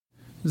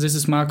this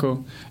is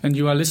Marco, and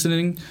you are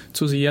listening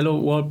to the Yellow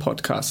Wall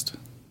podcast.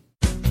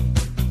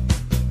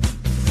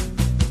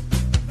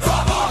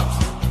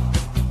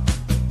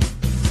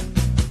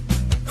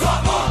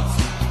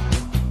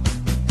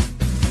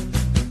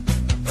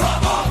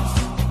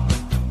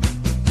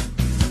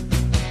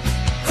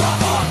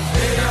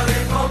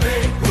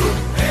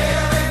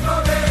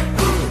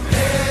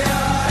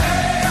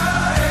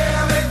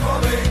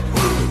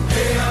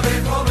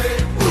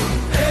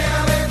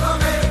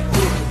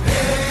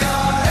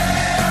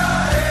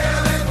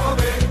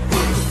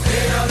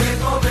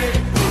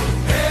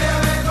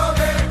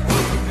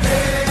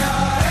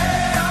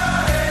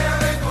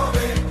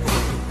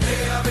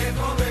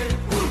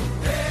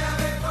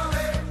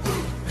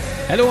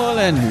 Hello all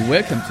and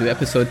welcome to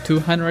episode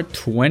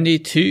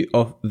 222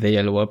 of the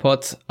Yellow Wall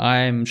Pod.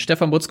 I'm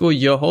Stefan Butzko,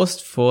 your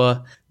host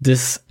for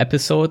this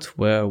episode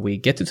where we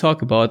get to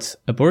talk about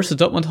a Borussia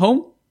Dortmund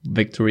home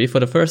victory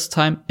for the first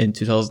time in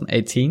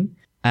 2018.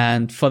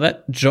 And for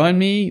that, join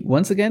me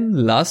once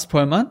again, Lars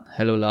Pollmann.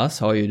 Hello Lars,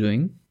 how are you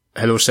doing?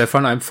 Hello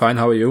Stefan, I'm fine,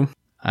 how are you?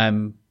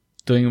 I'm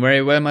doing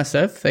very well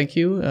myself, thank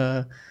you.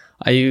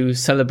 Are you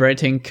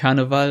celebrating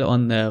Carnival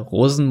on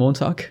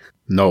Rosenmontag?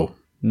 No.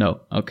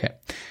 No, okay.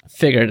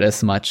 Figured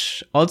as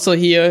much. Also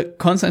here,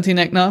 Konstantin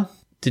Eckner.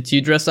 Did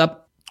you dress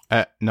up?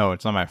 No,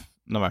 it's not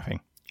my thing.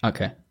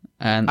 Okay.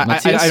 And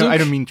Matthias I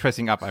don't mean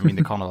dressing up. I mean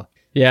the carnival.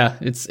 Yeah,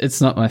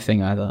 it's not my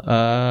thing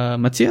either.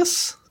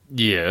 Matthias?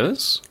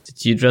 Yes.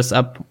 Did you dress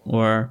up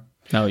or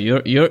no?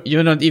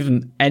 You're not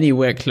even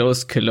anywhere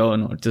close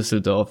Cologne or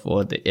Düsseldorf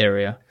or the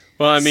area.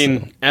 Well, I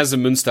mean, as a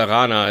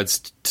Münsteraner, it's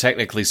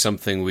technically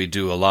something we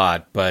do a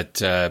lot,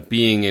 but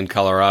being in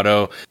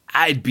Colorado,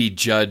 I'd be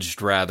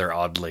judged rather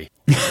oddly.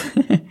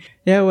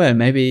 Yeah, well,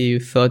 maybe you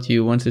thought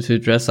you wanted to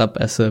dress up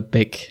as a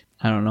big,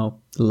 I don't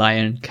know,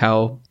 lion,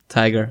 cow,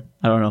 tiger.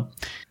 I don't know.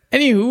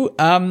 Anywho,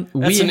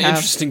 that's an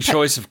interesting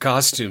choice of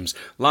costumes.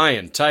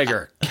 Lion,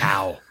 tiger,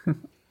 cow.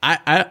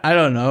 I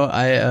don't know.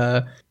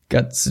 I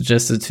got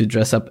suggested to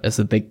dress up as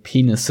a big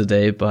penis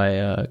today by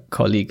a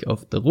colleague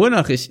of the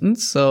Ruhrnachrichten.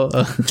 So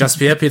just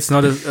be happy it's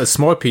not a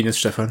small penis,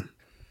 Stefan.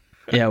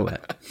 Yeah, well.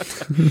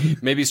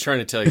 Maybe he's trying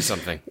to tell you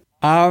something.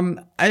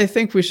 I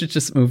think we should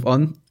just move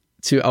on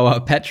to our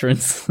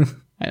patrons.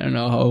 I don't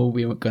know how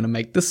we're going to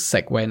make this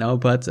segue now,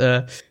 but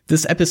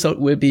this episode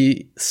will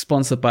be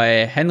sponsored by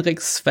Henrik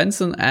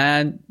Svensson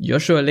and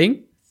Joshua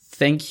Ling.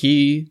 Thank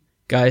you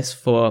guys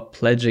for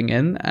pledging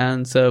in.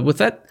 And with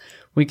that,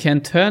 we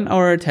can turn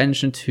our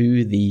attention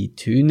to the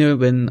 2-0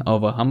 win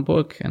over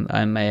Hamburg. And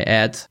I may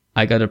add,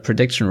 I got a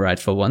prediction right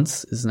for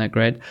once. Isn't that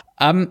great?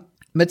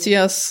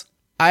 Matthias,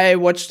 I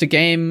watched the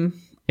game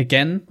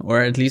again,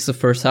 or at least the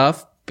first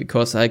half,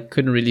 because I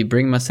couldn't really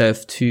bring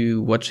myself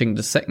to watching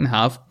the second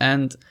half.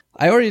 And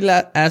I already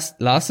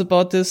asked Lars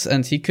about this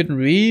and he couldn't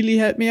really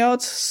help me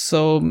out.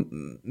 So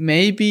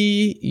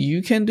maybe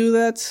you can do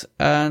that.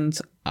 And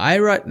I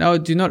right now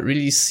do not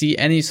really see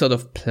any sort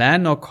of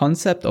plan or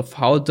concept of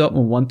how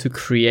Dortmund want to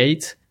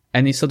create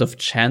any sort of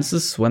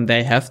chances when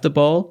they have the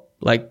ball,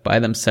 like by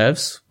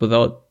themselves,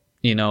 without,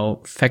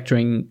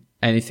 factoring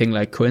anything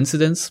like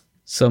coincidence.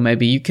 So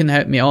maybe you can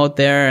help me out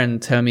there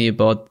and tell me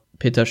about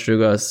Peter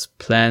Stöger's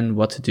plan,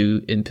 what to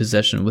do in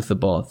possession with the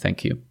ball.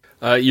 Thank you.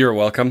 You're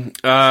welcome.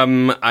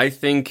 I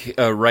think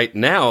right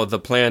now the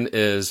plan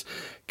is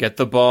get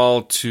the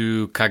ball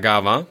to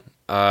Kagawa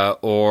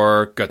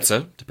or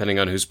Götze, depending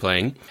on who's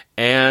playing,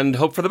 and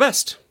hope for the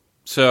best.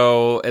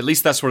 So at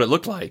least that's what it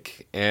looked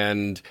like,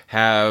 and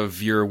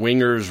have your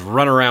wingers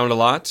run around a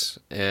lot,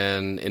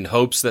 and in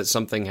hopes that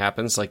something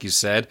happens, like you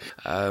said.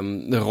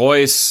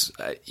 Reus,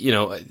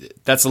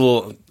 that's a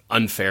little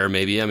unfair,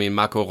 maybe. I mean,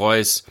 Marco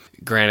Reus,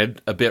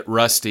 granted, a bit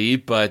rusty,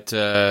 but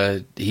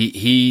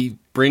he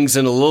brings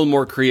in a little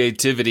more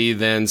creativity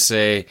than,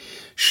 say,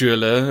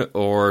 Schürrle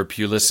or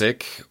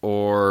Pulisic,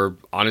 or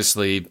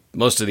honestly,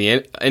 most of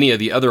any of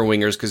the other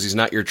wingers, because he's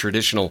not your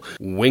traditional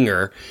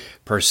winger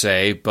per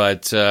se.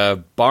 But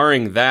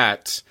barring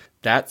that,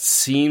 that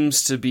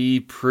seems to be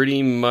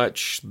pretty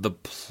much the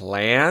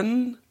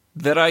plan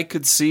that I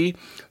could see.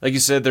 Like you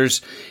said,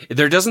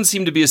 there doesn't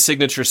seem to be a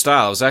signature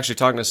style. I was actually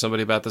talking to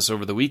somebody about this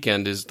over the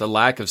weekend, is the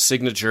lack of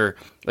signature.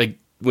 Like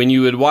when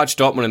you had watched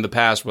Dortmund in the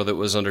past, whether it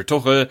was under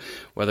Tuchel,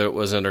 whether it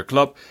was under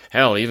Klopp,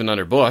 hell, even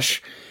under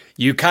Bosch,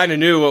 you kind of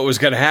knew what was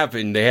going to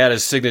happen. They had a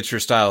signature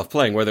style of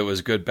playing, whether it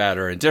was good, bad,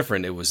 or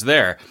indifferent. It was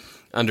there.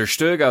 Under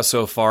Stöger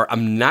so far,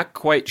 I'm not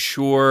quite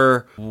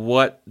sure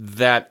what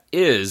that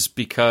is,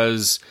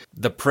 because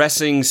the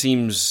pressing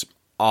seems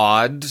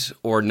odd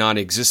or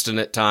non-existent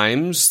at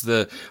times.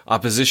 The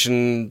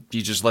opposition,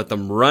 you just let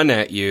them run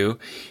at you.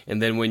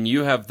 And then when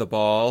you have the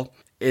ball,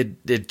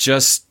 it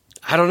just,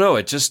 I don't know,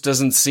 it just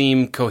doesn't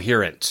seem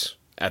coherent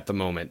at the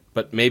moment.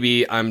 But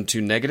maybe I'm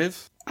too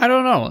negative? I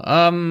don't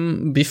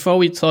know. Before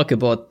we talk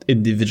about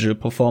individual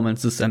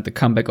performances and the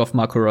comeback of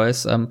Marco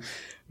Reus,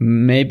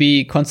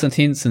 maybe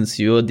Konstantin, since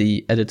you're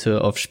the editor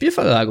of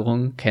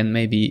Spielverlagerung, can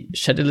maybe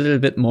shed a little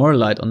bit more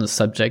light on the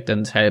subject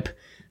and help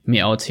me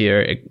out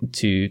here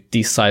to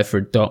decipher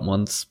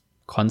Dortmund's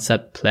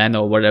concept, plan,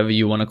 or whatever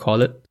you want to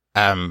call it.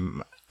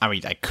 I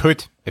mean, I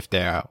could if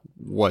there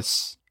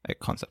was a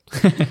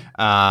concept.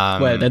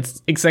 Well,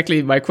 that's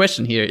exactly my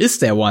question here. Is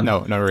there one?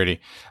 No, not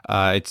really.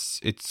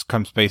 It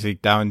comes basically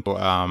down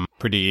to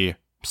pretty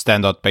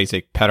standard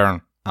basic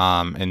pattern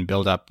in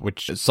build up,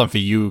 which is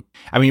something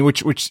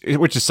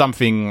which is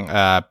something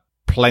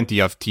plenty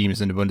of teams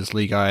in the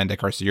Bundesliga and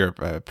across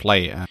Europe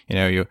play.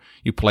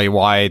 You play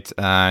wide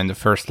in the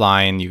first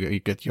line. You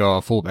get your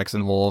fullbacks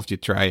involved. You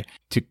try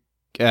to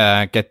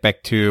get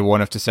back to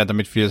one of the center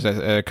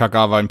midfielders,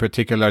 Kagawa in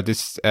particular,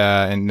 this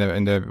in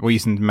the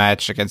recent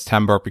match against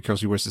Hamburg, because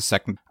he was the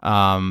second,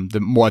 the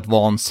more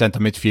advanced center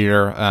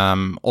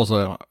midfielder,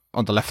 also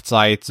on the left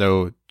side.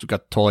 So you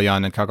got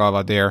Toljan and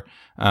Kagawa there.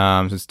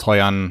 Since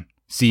Toljan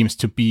seems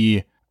to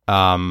be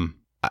a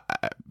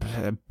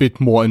bit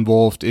more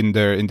involved in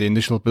the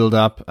initial build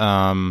up.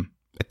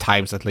 At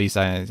times, at least,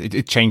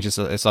 it changes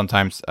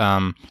sometimes.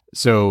 And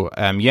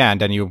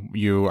then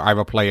you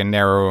either play a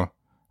narrow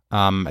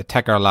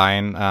attacker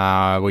line,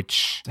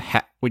 which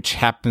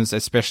happens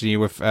especially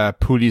with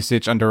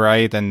Pulisic on the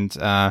right, and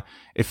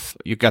if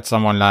you got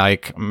someone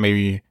like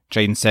maybe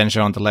Jadon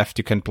Sancho on the left,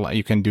 you can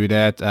do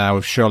that.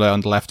 With Schürrle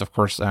on the left, of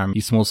course,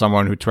 he's more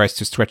someone who tries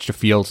to stretch the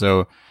field,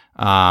 so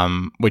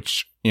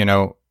which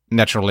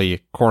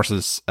naturally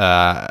causes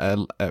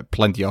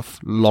plenty of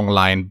long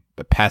line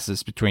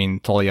passes between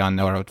Toljan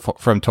or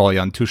from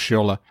Toljan to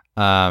Schürrle,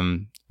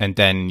 and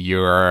then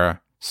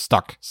you're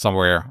stuck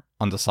somewhere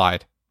on the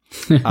side.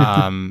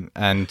 Then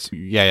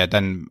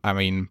I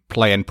mean,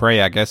 play and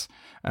pray, I guess.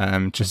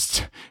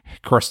 Just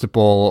cross the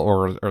ball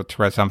or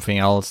try something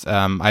else.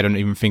 I don't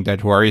even think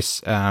that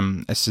Juarez,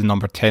 as the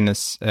number 10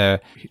 is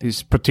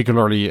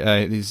particularly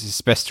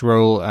his best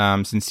role,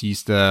 since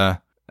he's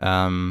the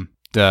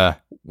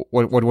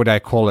what would I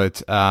call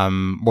it?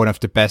 One of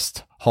the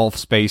best half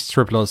space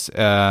dribblers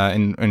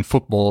in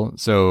football.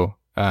 So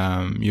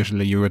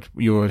usually you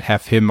would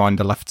have him on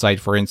the left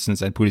side, for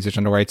instance, and Pulisic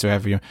on the right, so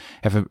have a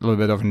little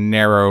bit of a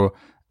narrow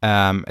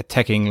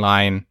attacking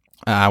line,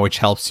 which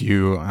helps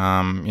you,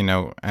 and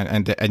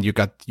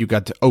you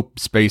got open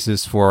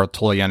spaces for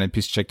Toljan and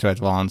Piszczek to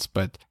advance,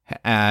 but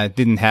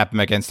didn't happen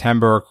against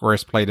Hamburg, where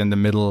he's played in the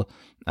middle.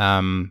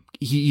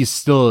 He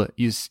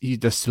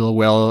does still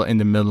well in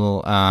the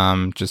middle,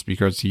 just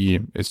because he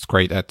is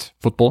great at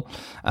football,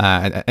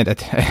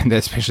 and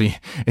especially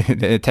in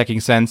the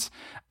attacking sense.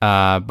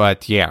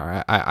 But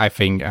yeah, I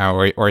think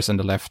Oris on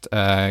the left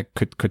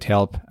could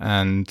help,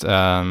 and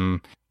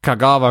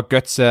Kagawa,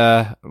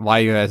 Götze,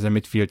 Weigl as a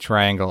midfield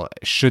triangle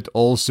should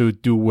also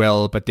do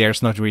well, but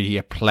there's not really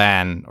a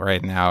plan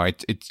right now.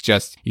 It's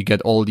just you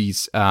get all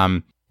these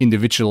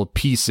individual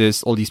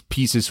pieces, all these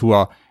pieces who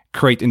are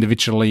great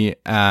individually,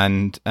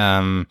 and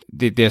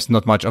there's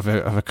not much of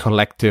a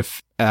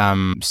collective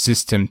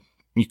system.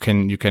 You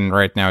can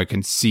right now, you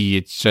can see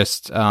it's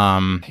just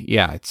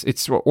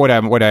it's what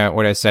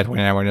I said when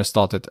I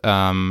started.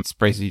 It's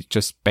basically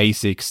just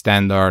basic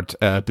standard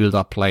build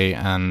up play,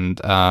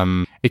 and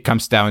it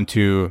comes down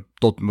to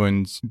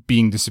Dortmund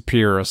being the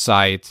superior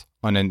side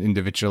on an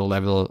individual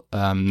level,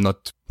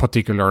 not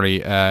particularly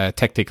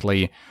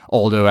tactically.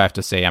 Although I have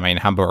to say, I mean,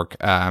 Hamburg,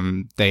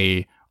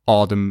 they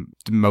are the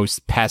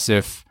most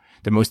passive,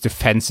 the most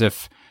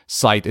defensive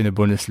side in the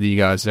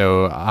Bundesliga.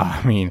 So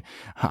I mean,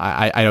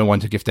 I don't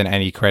want to give them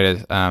any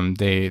credit.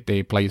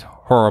 They played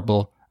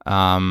horrible.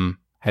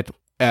 Had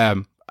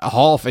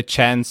half a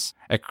chance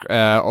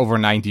over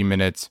 90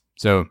 minutes.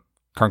 So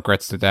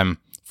congrats to them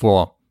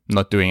for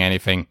not doing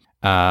anything.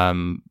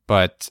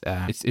 But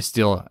it's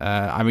still.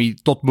 I mean,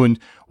 Dortmund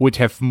would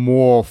have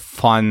more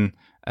fun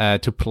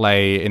to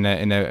play in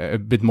a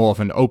bit more of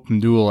an open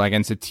duel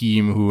against a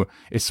team who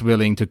is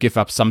willing to give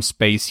up some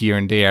space here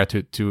and there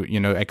to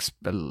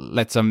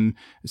let some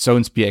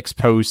zones be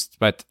exposed,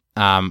 but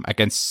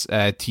against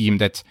a team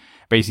that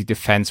basically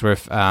defends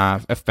with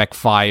a back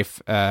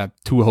five,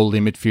 two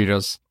holding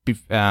midfielders,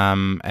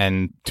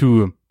 and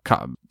two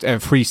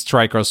three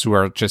strikers who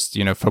are just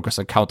focused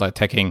on counter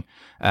attacking,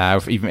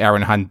 with even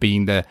Aaron Hunt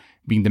being the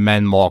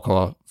man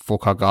marker for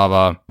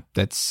Kagawa.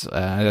 That's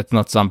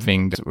not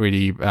something that's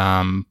really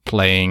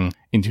doing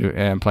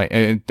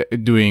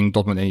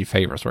Dortmund any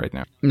favors right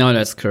now. No,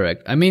 that's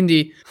correct. I mean,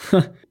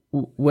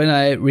 when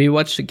I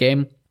rewatched the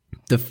game,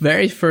 the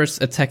very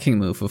first attacking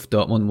move of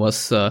Dortmund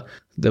was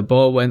the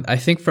ball went, I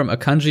think, from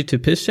Akanji to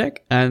Piszczek,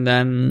 and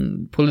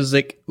then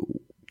Pulisic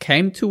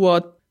came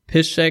toward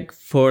Piszczek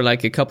for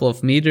like a couple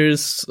of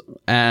meters,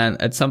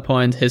 and at some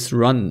point his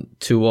run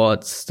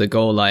towards the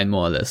goal line,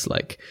 more or less,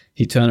 like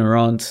he turned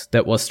around,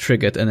 that was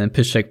triggered, and then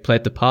Piszczek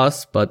played the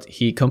pass, but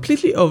he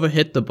completely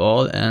overhit the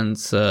ball, and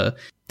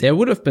there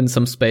would have been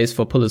some space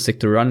for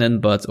Pulisic to run in,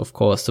 but of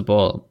course the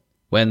ball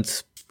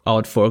went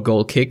out for a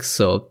goal kick,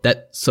 so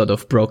that sort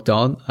of broke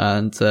down,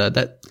 and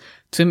that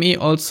to me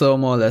also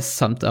more or less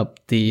summed up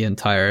the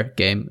entire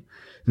game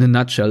in a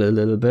nutshell a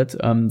little bit.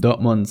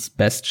 Dortmund's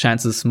best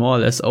chances more or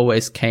less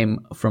always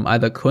came from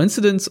either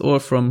coincidence or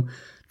from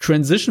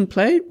transition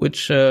play,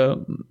 which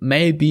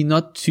may be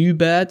not too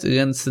bad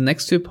against the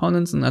next two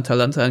opponents in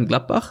Atalanta and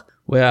Gladbach,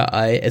 where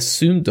I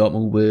assume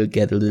Dortmund will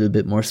get a little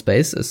bit more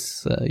space,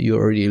 as you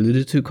already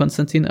alluded to,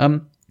 Konstantin.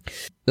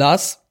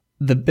 Lars,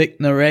 the big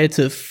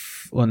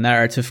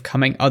narrative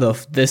coming out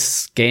of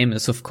this game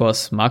is, of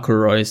course, Marco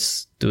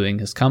Reus doing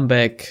his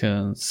comeback,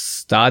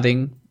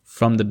 starting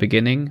from the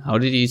beginning. How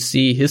did you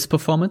see his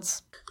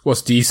performance? It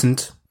was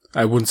decent.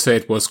 I wouldn't say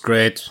it was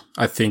great.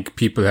 I think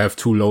people have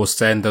too low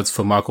standards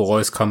for Marco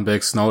Reus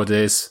comebacks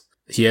nowadays.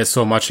 He has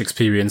so much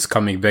experience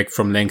coming back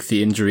from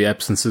lengthy injury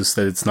absences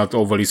that it's not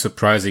overly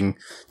surprising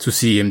to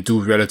see him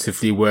do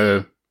relatively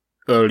well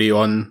early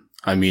on.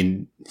 I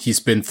mean,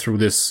 he's been through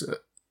this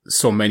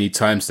so many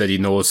times that he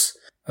knows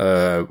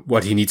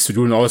what he needs to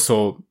do. And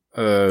also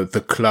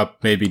the club,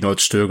 maybe not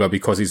Stöger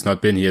because he's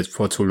not been here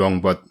for too long,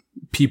 but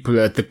people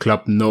at the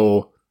club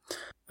know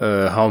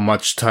how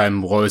much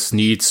time Reus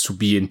needs to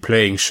be in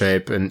playing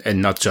shape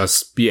and not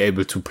just be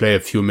able to play a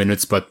few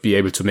minutes, but be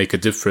able to make a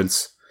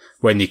difference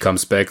when he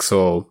comes back.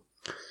 So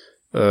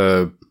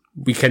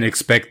we can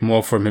expect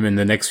more from him in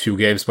the next few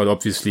games, but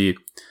obviously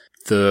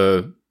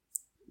the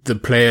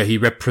player he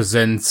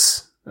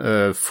represents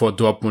for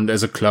Dortmund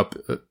as a club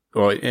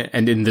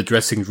and in the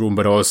dressing room,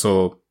 but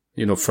also,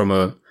 from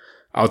a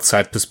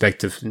outside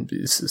perspective,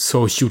 is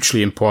so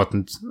hugely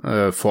important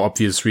for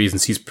obvious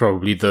reasons. He's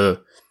probably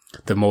the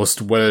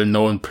most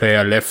well-known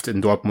player left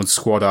in Dortmund's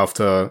squad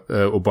after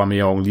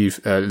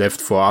Aubameyang left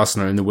for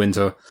Arsenal in the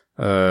winter.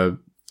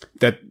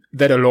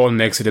 That alone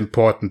makes it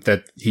important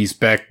that he's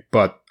back.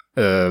 But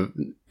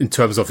in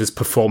terms of his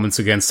performance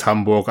against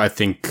Hamburg, I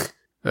think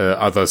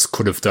others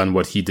could have done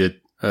what he did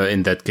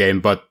in that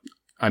game. But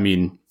I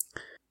mean,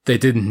 they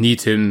didn't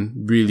need him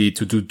really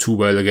to do too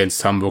well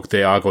against Hamburg.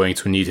 They are going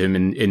to need him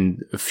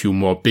in a few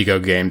more bigger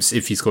games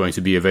if he's going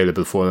to be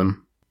available for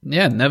them.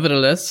 Yeah,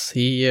 nevertheless,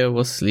 he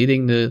was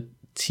leading the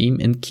team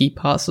in key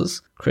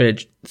passes,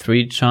 created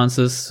 3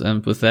 chances,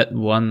 and with that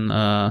one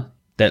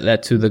that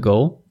led to the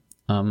goal.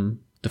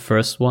 The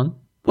first one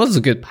was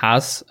a good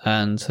pass,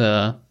 and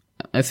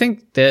I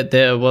think that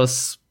there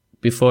was,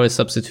 before his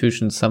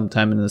substitution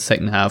sometime in the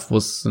second half,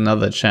 was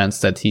another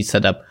chance that he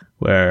set up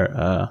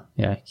where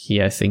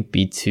he, I think,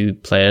 beat 2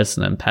 players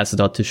and then passed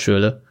it out to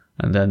Schürrle.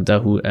 And then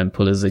Dahoud and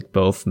Pulisic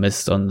both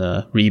missed on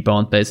the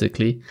rebound,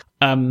 basically.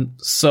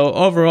 So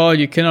overall,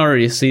 you can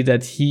already see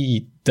that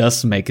he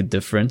does make a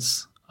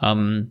difference.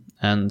 And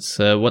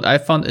what I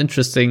found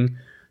interesting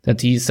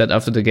that he said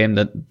after the game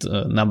that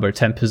the number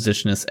 10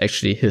 position is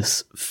actually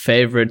his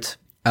favorite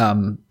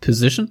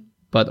position,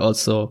 but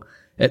also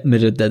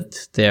admitted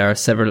that there are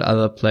several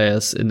other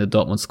players in the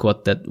Dortmund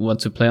squad that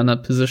want to play on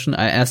that position.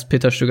 I asked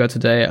Peter Stöger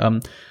today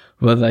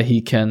whether he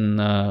can,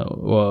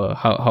 or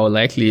how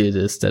likely it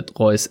is that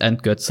Reus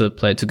and Götze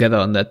play together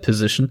on that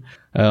position,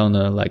 on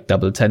a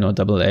double 10 or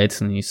double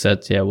 8. And he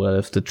said, yeah, well,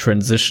 if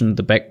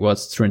the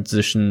backwards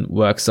transition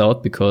works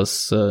out,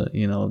 because,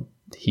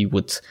 he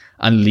would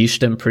unleash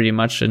them pretty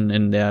much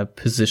in their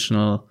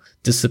positional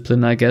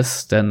discipline, I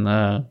guess, then,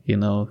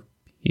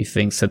 he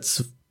thinks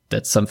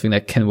that's something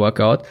that can work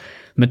out.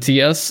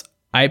 Matthias,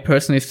 I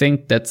personally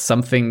think that's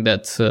something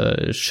that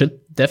should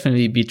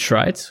definitely be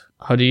tried.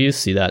 How do you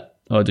see that?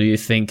 Or do you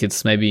think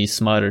it's maybe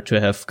smarter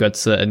to have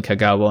Götze and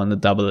Kagawa on the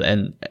double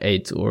and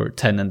 8 or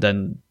 10 and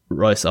then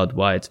Reus out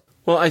wide?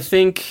 Well, I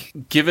think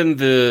given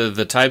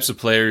the types of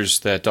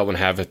players that Dortmund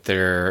have at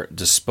their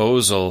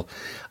disposal,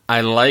 I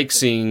like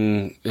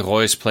seeing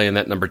Reus play in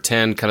that number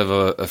 10, kind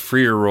of a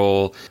freer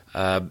role,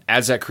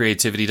 adds that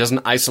creativity,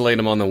 doesn't isolate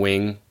him on the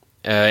wing,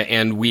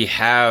 and we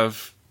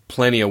have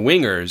plenty of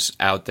wingers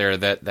out there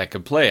that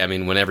could play. I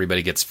mean, when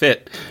everybody gets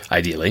fit,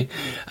 ideally,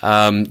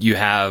 you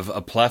have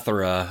a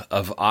plethora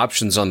of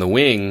options on the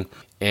wing,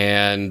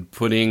 and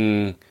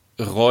putting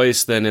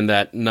Reus then in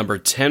that number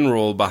 10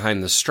 role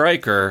behind the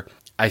striker,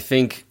 I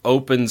think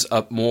opens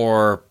up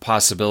more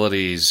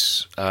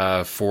possibilities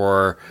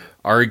for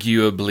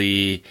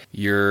arguably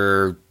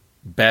your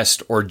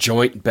best or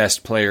joint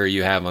best player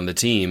you have on the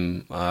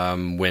team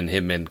when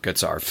him and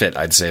Götze are fit.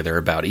 I'd say they're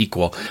about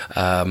equal.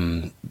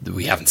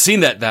 We haven't seen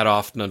that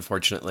often,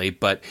 unfortunately,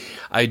 but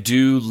I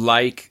do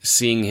like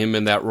seeing him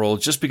in that role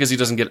just because he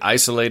doesn't get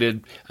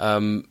isolated.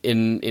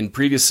 In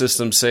previous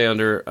systems, say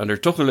under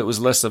Tuchel, it was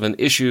less of an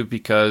issue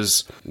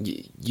because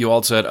you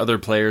also had other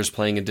players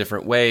playing in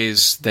different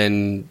ways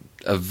than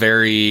a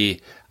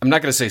very, I'm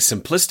not going to say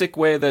simplistic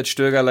way that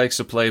Stöger likes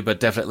to play, but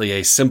definitely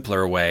a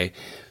simpler way.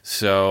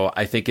 So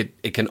I think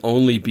it can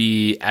only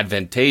be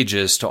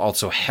advantageous to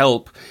also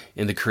help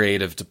in the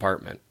creative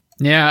department.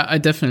 Yeah, I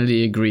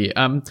definitely agree.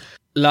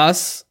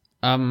 Lars,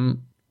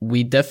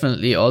 we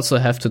definitely also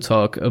have to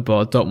talk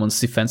about Dortmund's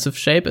defensive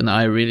shape, and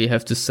I really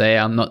have to say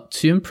I'm not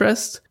too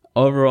impressed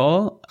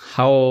overall.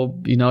 How,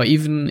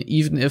 even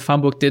if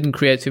Hamburg didn't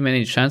create too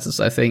many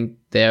chances, I think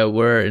there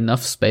were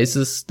enough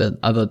spaces that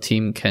other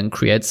team can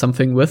create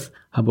something with.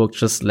 Hamburg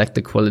just lacked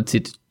the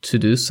quality to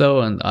do so,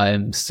 and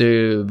I'm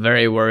still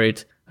very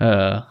worried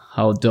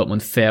how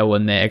Dortmund fare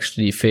when they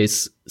actually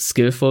face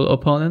skillful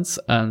opponents.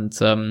 And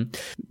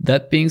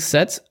that being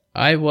said,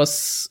 I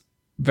was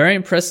very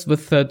impressed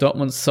with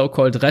Dortmund's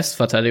so-called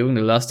Restverteidigung,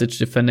 the last-ditch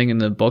defending in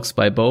the box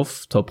by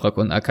both Toprak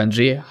and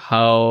Akanji.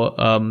 How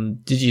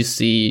did you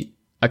see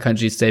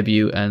Akanji's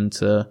debut and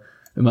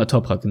Ömer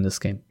Toprak in this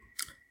game?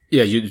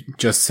 Yeah, you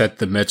just said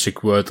the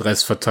magic word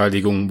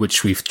Restverteidigung,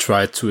 which we've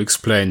tried to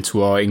explain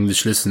to our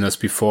English listeners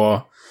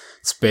before.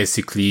 It's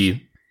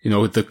basically,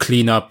 the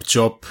cleanup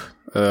job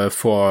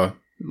for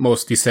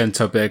mostly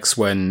center backs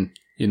when,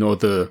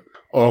 the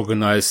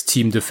organized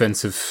team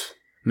defensive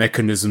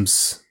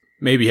mechanisms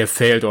maybe have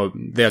failed or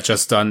they're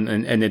just done.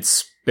 And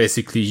it's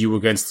basically you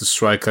against the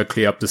striker,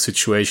 clear up the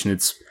situation.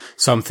 It's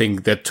something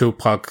that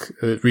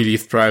Toprak really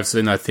thrives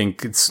in. I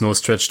think it's no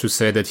stretch to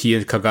say that he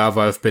and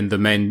Kagawa have been the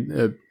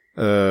main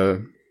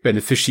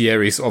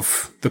beneficiaries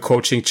of the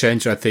coaching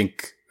change. I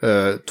think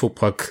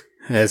Toprak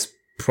has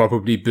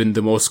probably been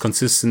the most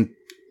consistent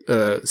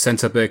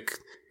center back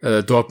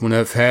Dortmund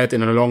have had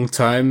in a long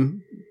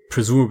time,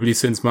 presumably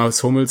since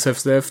Mats Hummels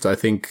has left. I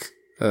think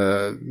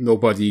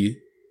nobody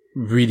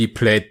really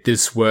played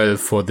this well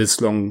for this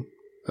long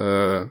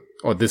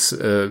or this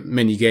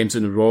many games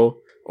in a row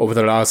over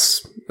the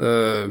last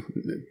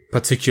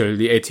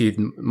particularly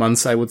 18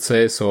 months, I would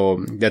say.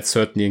 So that's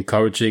certainly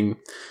encouraging.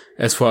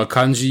 As for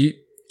Akanji,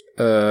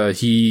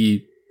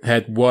 he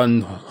had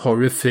one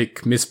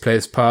horrific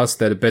misplaced pass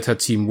that a better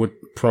team would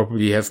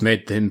probably have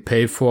made him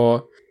pay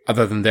for.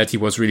 Other than that, he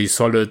was really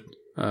solid.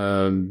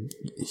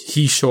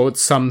 He showed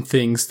some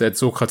things that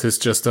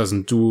Sokratis just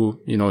doesn't do.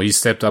 He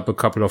stepped up a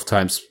couple of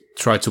times,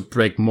 tried to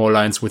break more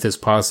lines with his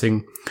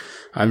passing.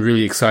 I'm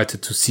really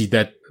excited to see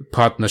that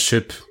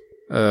partnership.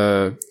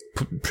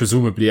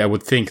 Presumably, I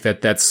would think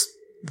that that's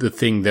the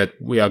thing that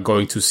we are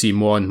going to see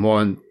more and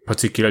more, and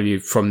particularly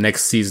from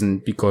next season,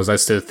 because I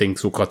still think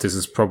Sokratis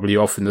is probably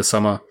off in the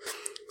summer.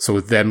 So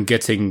them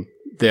getting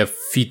their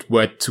feet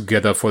wet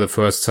together for the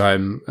first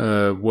time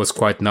was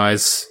quite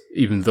nice,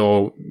 even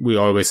though we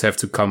always have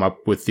to come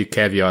up with the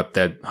caveat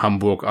that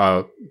Hamburg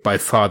are by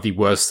far the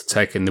worst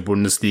attack in the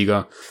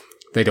Bundesliga.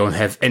 They don't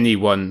have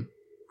anyone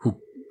who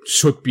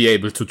should be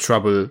able to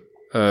trouble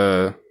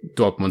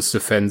Dortmund's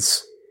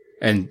defense.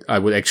 And I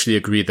would actually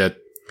agree that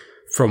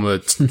from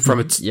a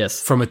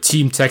yes. From a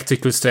team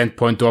tactical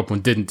standpoint,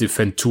 Dortmund didn't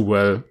defend too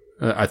well.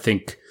 I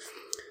think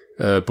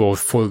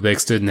both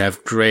fullbacks didn't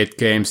have great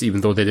games,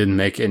 even though they didn't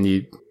make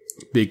any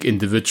big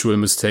individual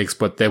mistakes.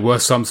 But there were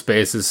some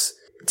spaces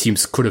a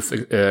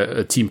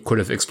team could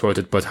have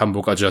exploited. But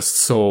Hamburg are just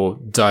so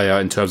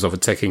dire in terms of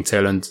attacking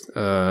talent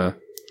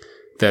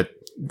that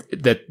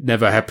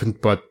never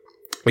happened. But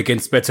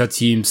against better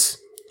teams,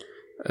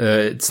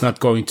 it's not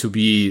going to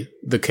be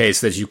the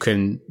case that you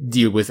can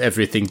deal with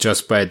everything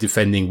just by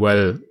defending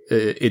well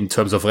in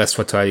terms of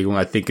Restverteidigung.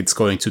 I think it's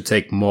going to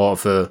take more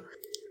of a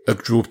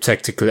group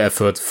tactical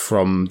effort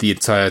from the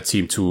entire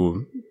team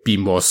to be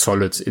more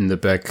solid in the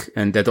back.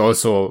 And that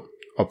also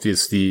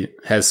obviously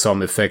has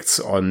some effects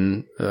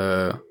on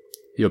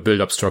your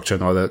build-up structure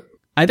and all that.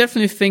 I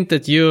definitely think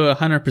that you're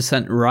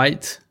 100%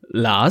 right,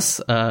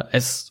 Lars,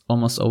 as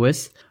almost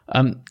always.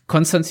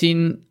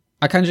 Konstantin,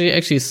 Akanji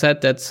actually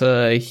said that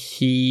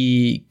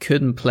he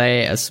couldn't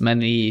play as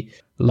many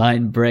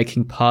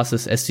line-breaking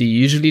passes as he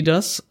usually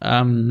does.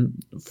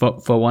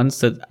 For once,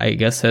 that I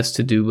guess has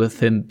to do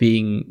with him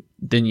being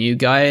the new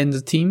guy in the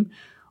team.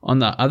 On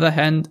the other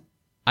hand,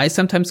 I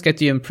sometimes get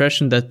the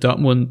impression that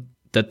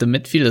the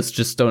midfielders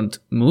just don't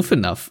move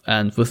enough.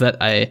 And with that,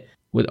 I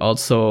would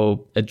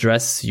also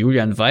address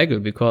Julian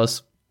Weigl,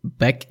 because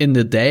back in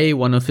the day,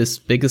 one of his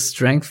biggest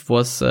strengths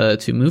was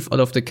to move out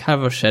of the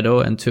cover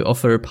shadow and to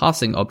offer a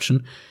passing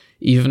option,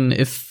 even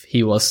if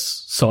he was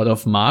sort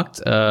of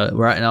marked.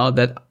 Right now,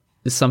 that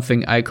is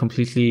something I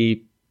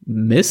completely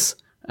miss,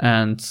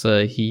 and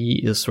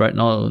he is right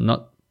now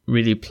not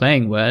really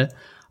playing well.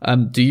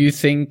 Do you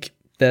think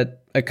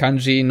that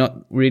Akanji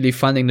not really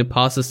finding the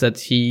passes that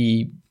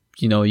he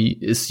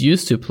is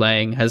used to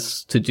playing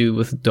has to do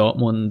with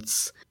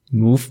Dortmund's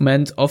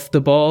movement of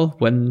the ball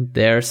when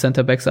their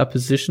center backs are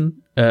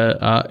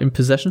in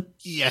possession?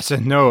 Yes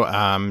and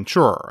no.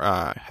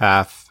 Sure.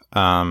 Have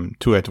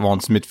two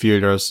advanced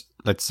midfielders,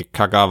 let's say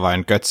Kagawa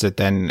and Götze,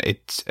 then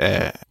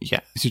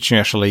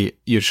situationally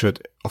you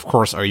should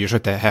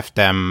have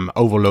them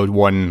overload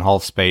one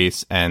half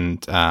space,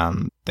 and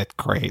that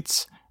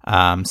creates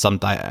some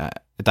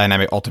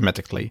dynamic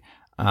automatically.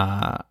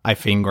 I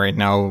think right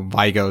now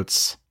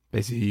Weigel's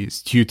basically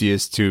his duty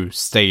is to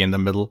stay in the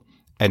middle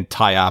and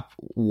tie up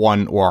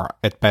one or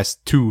at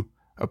best two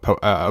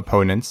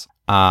opponents,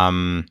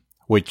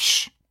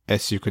 which,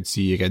 as you could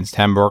see against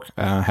Hamburg,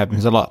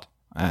 happens a lot.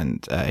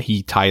 And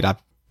he tied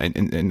up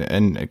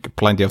in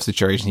plenty of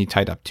situations. He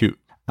tied up two.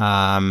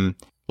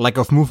 Lack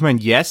of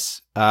movement,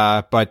 yes,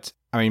 but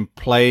I mean,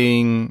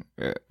 playing,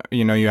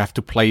 you have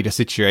to play the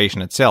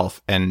situation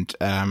itself, and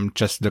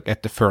just look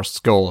at the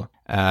first goal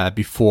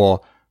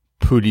before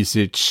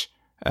Pulisic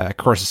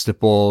crosses the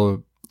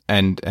ball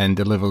and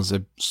delivers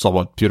a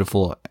somewhat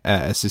beautiful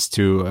assist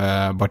to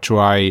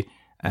Batshuayi.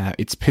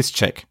 It's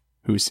Piszczek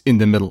who's in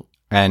the middle,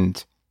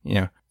 and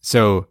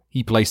so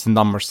he plays the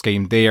numbers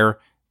game there.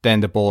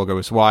 Then the ball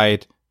goes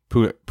wide.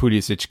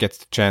 Pulisic gets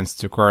the chance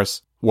to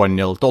cross,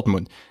 1-0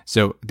 Dortmund.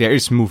 So there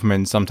is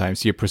movement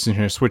sometimes. Your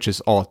positional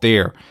switches are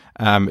there.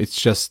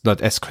 It's just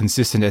not as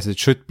consistent as it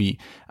should be.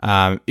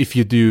 If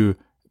you do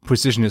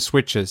positional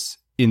switches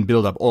in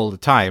build-up all the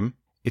time,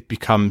 it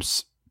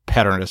becomes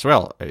pattern as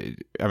well.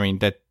 I mean,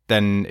 that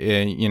then,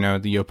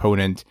 the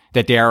opponent,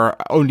 that there are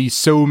only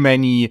so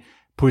many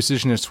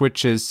positional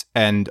switches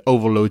and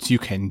overloads you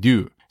can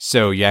do.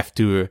 So you have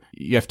to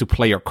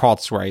play your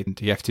cards right.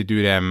 You have to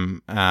do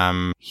them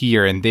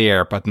here and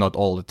there, but not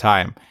all the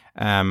time.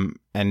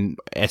 And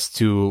as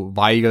to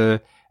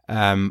Weigl,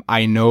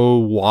 I know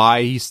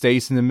why he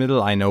stays in the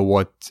middle. I know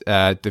what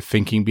the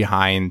thinking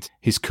behind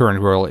his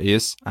current role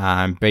is.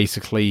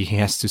 Basically, he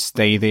has to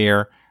stay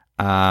there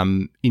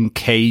in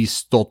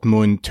case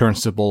Dortmund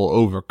turns the ball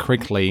over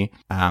quickly,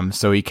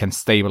 so he can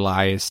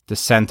stabilize the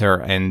center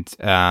and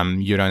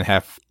you don't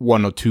have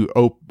one or two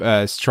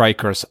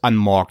strikers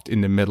unmarked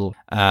in the middle.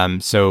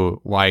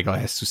 So Weigl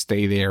has to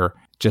stay there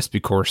just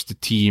because the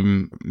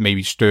team,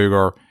 maybe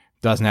Stöger,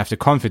 doesn't have the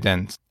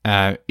confidence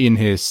in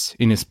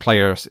his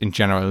players in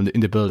general,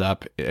 in the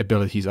build-up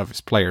abilities of his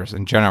players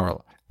in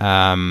general.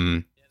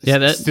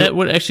 That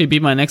would actually be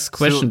my next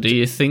question. Do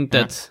you think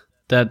that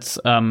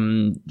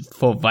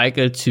for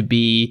Weigl to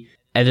be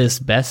at his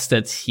best,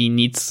 that he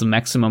needs the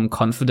maximum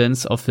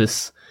confidence of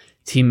his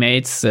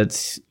teammates,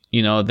 that,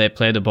 they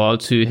play the ball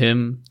to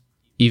him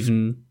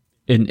even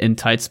in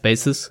tight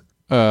spaces?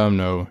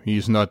 No,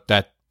 he's not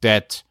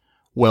that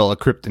well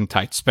equipped in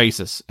tight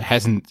spaces.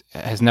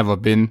 Has never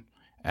been,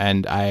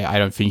 and I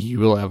don't think he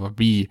will ever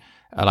be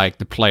like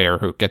the player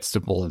who gets the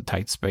ball in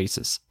tight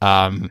spaces.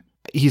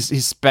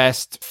 His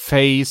best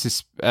phase,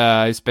 his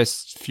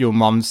best few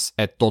months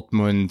at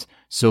Dortmund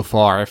so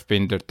far have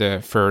been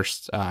the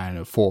first 4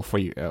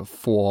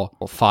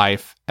 or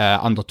 5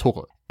 under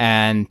Tuchel.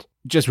 And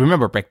just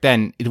remember, back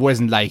then it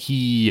wasn't like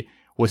he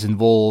was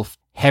involved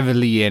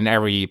heavily in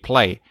every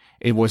play.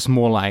 It was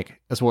more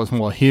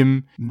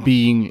him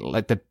being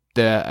like the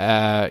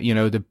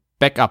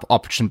backup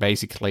option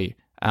basically.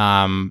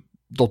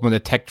 Dortmund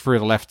attacked through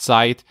the left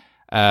side,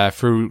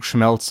 through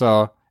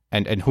Schmelzer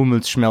and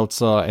Hummels,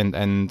 Schmelzer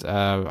and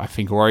I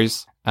think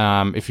Reus,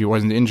 if he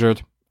wasn't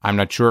injured. I'm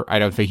not sure. I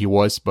don't think he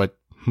was, but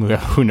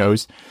who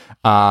knows?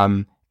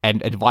 And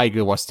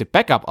Weigl was the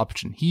backup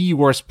option. He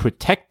was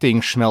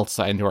protecting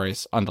Schmelzer and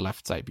Reus on the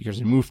left side because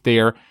he moved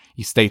there.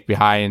 He stayed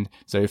behind.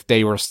 So if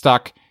they were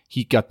stuck,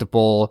 he got the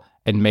ball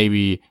and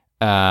maybe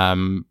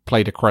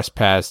played a cross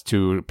pass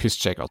to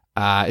Piszczek.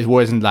 It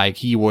wasn't like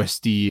he was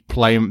the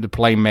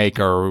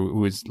playmaker who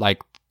was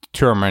like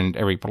determined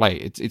every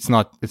play. It's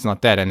not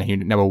that, and he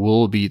never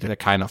will be that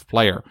kind of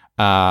player.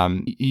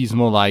 He's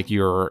more like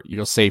your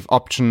safe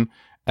option,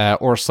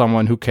 or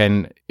someone who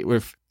can,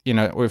 with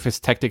his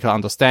tactical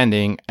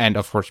understanding, and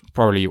of course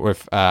probably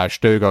with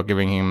Stöger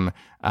giving him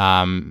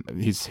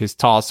his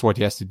tasks, what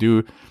he has to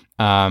do,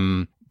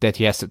 that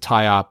he has to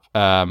tie up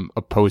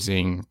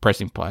opposing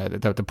pressing player,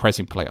 the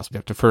pressing players,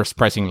 the first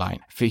pressing line.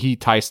 If he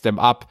ties them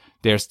up,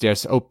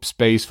 there's open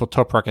space for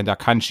Toprak and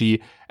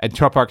Akanji, and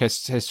Toprak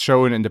has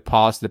shown in the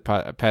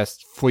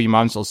past 3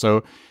 months or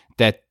so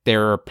that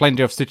there are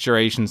plenty of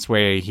situations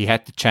where he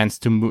had the chance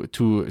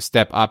to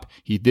step up.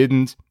 He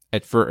didn't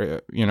at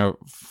 3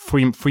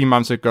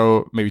 months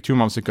ago, maybe 2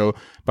 months ago,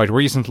 but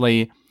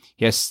recently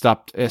he has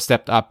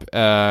stepped up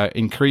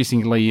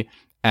increasingly.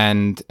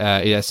 And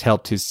it has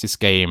helped his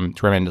game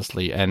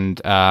tremendously.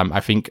 And I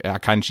think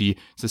Akanji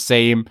is the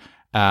same.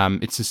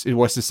 It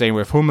was the same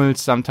with Hummels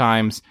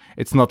sometimes.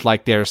 It's not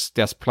like there's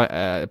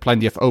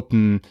plenty of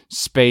open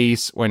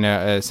space when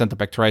a center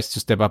back tries to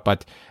step up,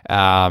 but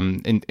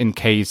in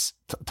case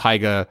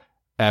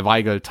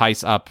Weigl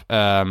ties up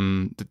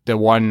the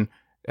one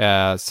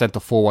center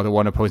forward, the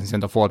one opposing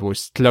center forward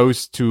was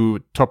close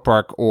to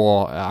Toprak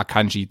or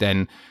Akanji,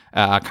 then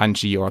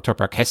Akanji or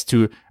Toprak has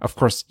to, of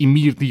course,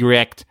 immediately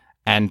react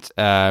and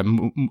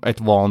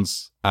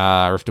advance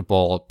with the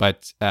ball.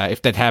 But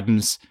if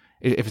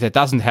that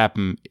doesn't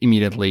happen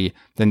immediately,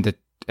 then the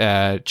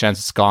chance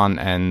is gone,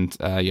 and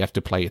you have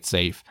to play it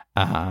safe.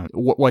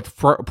 What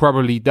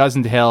probably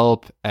doesn't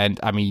help, and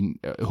I mean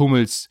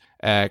Hummels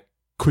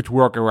could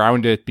work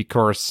around it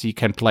because he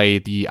can play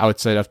the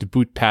outside of the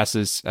boot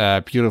passes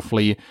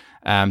beautifully.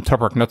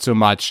 Toprak not so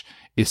much.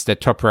 Is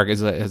that Toprak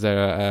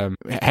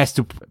has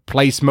to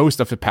place most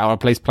of the power,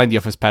 place plenty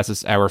of his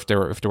passes with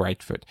the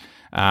right foot,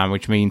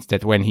 which means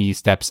that when he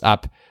steps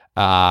up,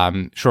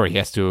 sure, he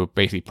has to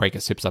basically break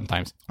his hip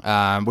sometimes,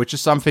 which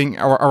is something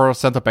our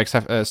center backs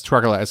have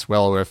struggled as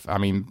well with. I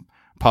mean,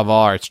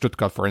 Pavard at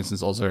Stuttgart, for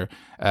instance, also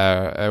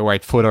a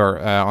right footer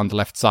on the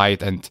left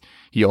side, and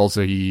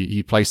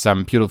he plays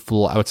some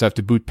beautiful outside of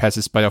the boot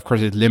passes, but of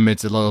course it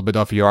limits a little bit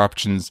of your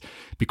options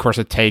because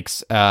it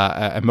takes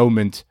a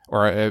moment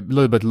or a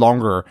little bit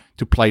longer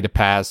to play the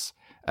pass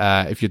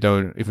if you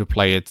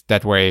play it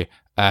that way.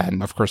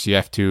 And of course you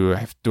have to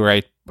have the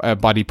right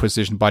body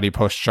position, body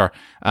posture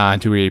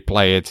to really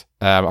play it,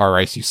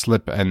 otherwise you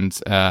slip and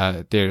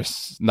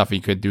there's nothing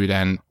you could do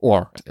then,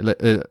 or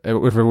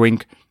with a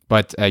wink,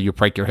 but you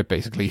break your hip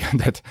basically.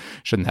 That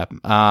shouldn't happen.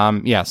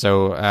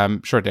 So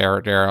sure,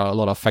 there are a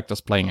lot of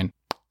factors playing in.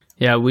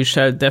 Yeah, we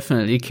shall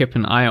definitely keep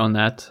an eye on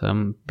that,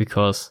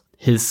 because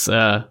his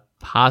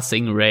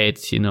passing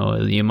rate,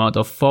 the amount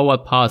of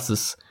forward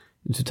passes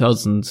in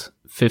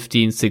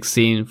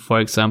 2015-16, for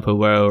example,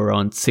 were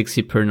around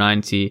 60 per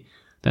 90.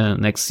 The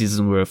next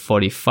season were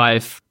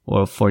 45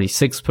 or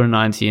 46 per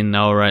 90, and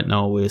right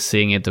now we're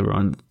seeing it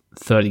around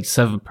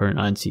 37 per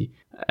 90.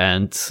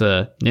 And it's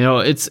with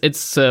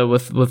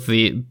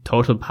the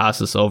total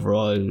passes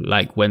overall,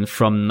 like went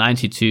from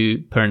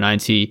 92 per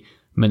 90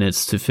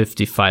 minutes to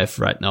 55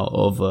 right now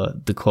over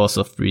the course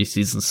of 3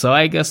 seasons. So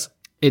I guess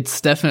it's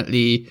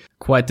definitely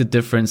quite the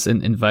difference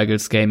in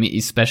Weigel's game,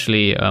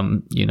 especially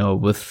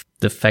with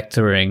the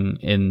factoring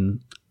in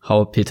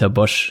how Peter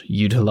Bosz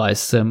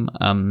utilized him.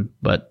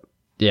 But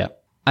yeah,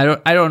 I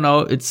don't know.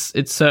 It's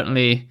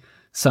certainly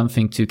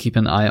something to keep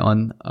an eye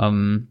on.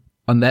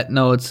 On that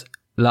note,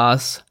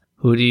 Lars,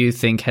 who do you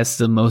think has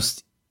the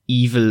most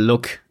evil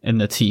look in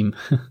the team?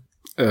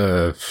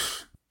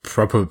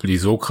 Probably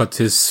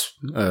Sokratis.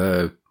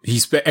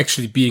 He's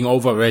actually being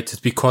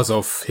overrated because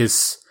of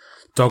his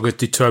dogged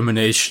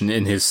determination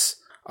in his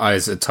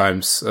eyes at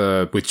times,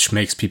 which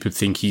makes people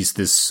think he's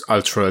this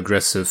ultra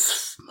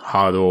aggressive,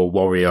 hard-or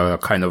warrior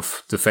kind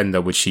of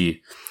defender, which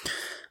he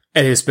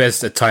at his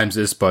best at times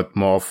is, but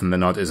more often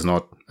than not is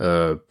not.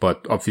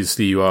 But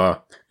obviously you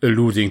are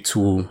alluding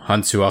to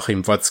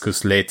Hans-Joachim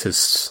Watzke's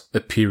latest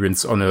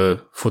appearance on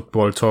a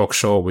football talk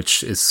show,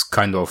 which is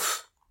kind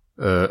of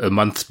a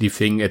monthly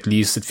thing, at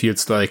least it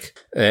feels like,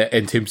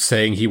 and him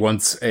saying he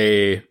wants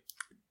a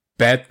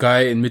bad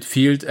guy in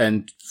midfield,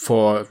 and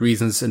for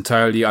reasons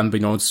entirely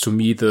unbeknownst to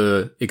me,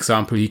 the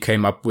example he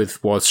came up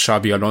with was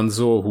Xabi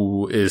Alonso,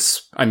 who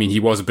is, he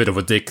was a bit of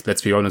a dick,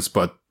 let's be honest,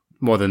 but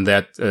more than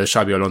that,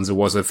 Xabi Alonso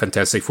was a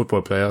fantastic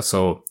football player,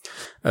 so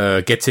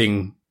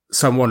getting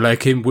someone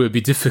like him will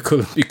be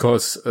difficult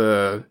because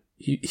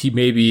he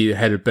maybe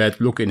had a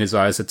bad look in his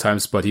eyes at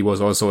times, but he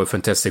was also a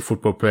fantastic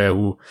football player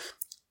who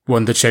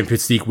won the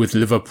Champions League with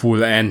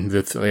Liverpool and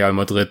with Real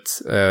Madrid,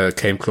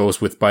 came close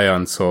with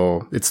Bayern.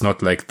 So it's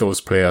not like those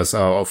players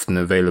are often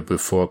available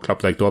for a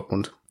club like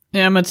Dortmund.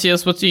 Yeah,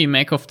 Matthias, what do you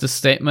make of the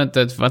statement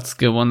that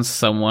Watzke wants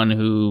someone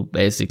who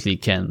basically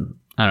can,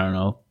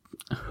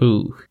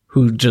 who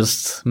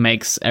just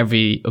makes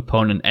every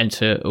opponent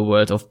enter a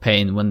world of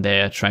pain when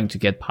they're trying to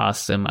get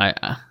past them?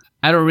 I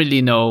don't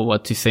really know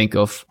what to think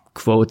of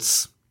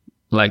quotes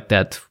like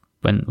that.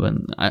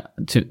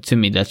 To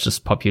me, that's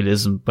just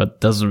populism,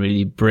 but doesn't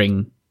really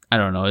bring,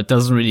 it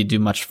doesn't really do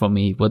much for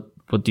me. What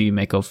do you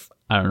make of,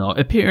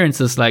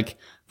 appearances like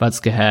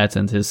Watzke had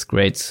and his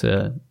great,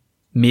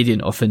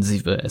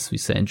 Medienoffensive, as we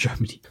say in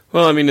Germany?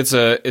 Well, it's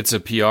a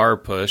PR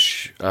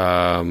push,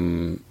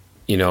 because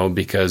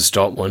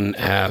Dortmund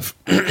have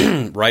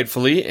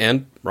rightfully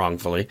and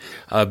wrongfully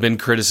been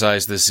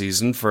criticized this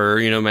season for,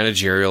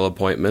 managerial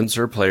appointments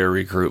or player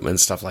recruitment,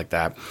 stuff like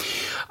that.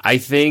 I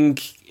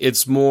think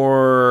it's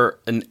more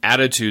an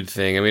attitude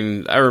thing.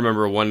 I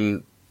remember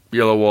one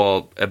Yellow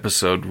Wall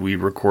episode we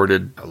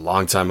recorded a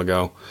long time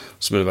ago.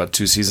 It's been about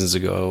 2 seasons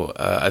ago.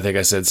 I think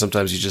I said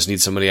sometimes you just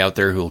need somebody out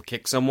there who'll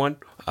kick someone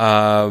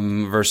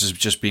versus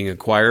just being a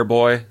choir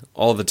boy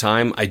all the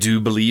time. I do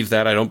believe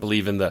that. I don't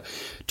believe in the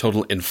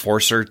total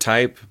enforcer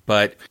type,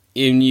 but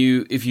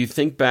if you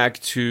think back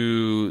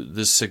to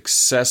the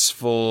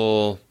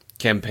successful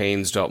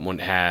campaigns Dortmund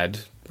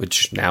had,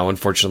 which now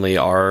unfortunately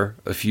are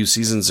a few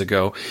seasons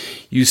ago,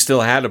 you still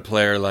had a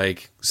player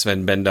like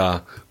Sven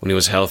Bender when he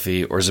was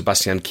healthy, or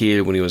Sebastian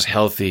Kehl when he was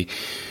healthy,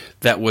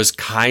 that was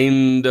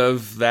kind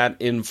of that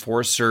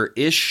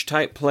enforcer-ish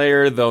type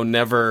player, though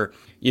never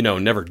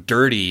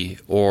dirty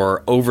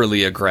or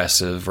overly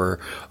aggressive or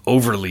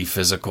overly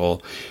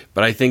physical.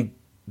 But I think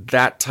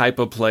that type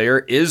of player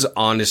is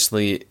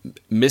honestly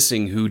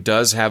missing, who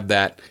does have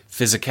that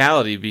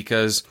physicality,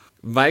 because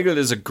Weigl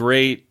is a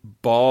great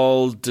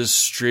ball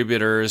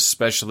distributor,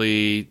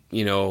 especially,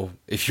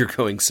 if you're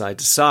going side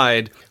to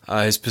side.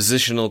 His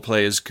positional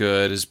play is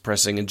good. His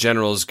pressing in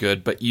general is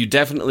good. But you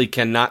definitely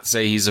cannot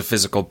say he's a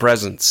physical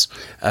presence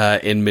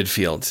in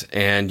midfield.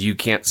 And you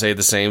can't say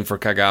the same for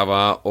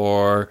Kagawa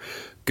or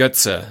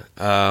Götze.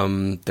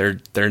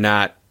 They're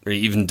not, or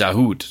even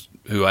Dahoud,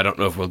 who I don't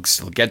know if we'll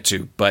still get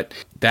to. But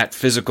that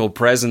physical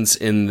presence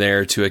in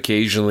there to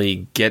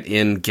occasionally get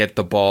in, get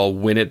the ball,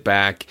 win it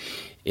back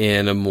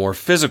in a more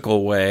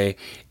physical way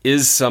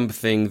is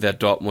something that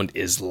Dortmund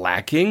is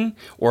lacking,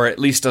 or at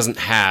least doesn't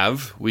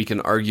have. We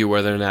can argue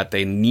whether or not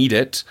they need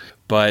it,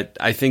 but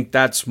I think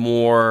that's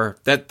more,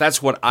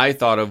 that's what I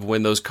thought of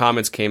when those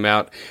comments came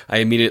out. I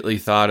immediately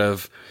thought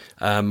of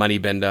Manny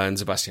Bender and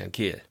Sebastian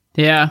Kehl.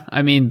 Yeah,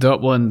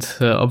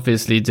 Dortmund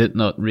obviously did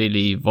not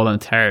really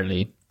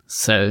voluntarily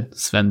sell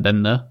Sven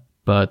Bender,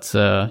 but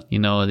the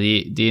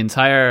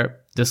entire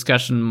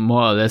discussion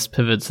more or less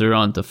pivots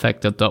around the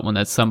fact that Dortmund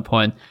at some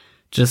point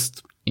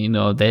just,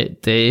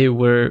 they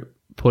were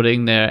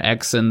putting their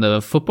eggs in the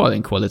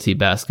footballing quality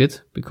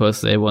basket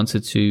because they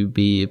wanted to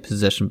be a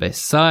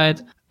possession-based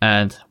side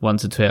and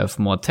wanted to have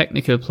more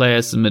technical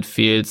players in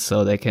midfield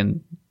so they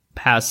can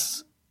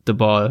pass the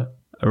ball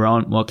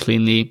around more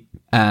cleanly.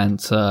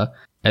 And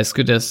as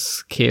good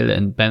as Kehl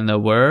and Bender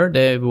were,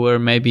 they were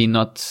maybe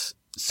not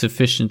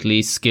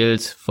sufficiently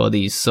skilled for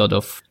these sort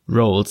of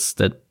roles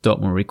that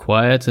Dortmund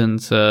required.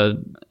 And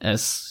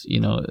as you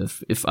know,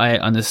 if I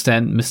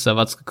understand Mr.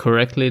 Watzke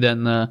correctly,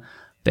 then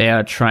they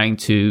are trying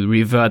to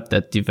revert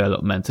that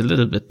development a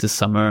little bit this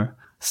summer,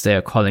 as they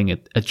are calling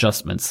it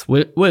adjustments.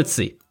 We'll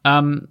see.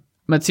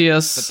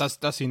 Matthias, but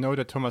does he know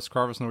that Thomas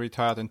Gravesen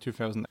retired in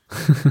 2000?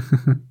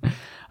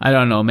 I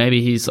don't know.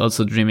 Maybe he's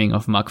also dreaming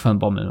of Mark van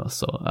Bommel or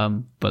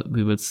so. But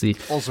we will see.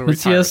 Also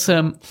Matthias,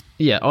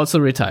 retired. Also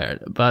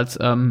retired. But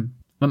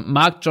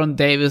Mark John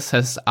Davis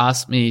has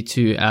asked me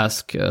to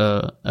ask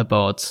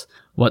about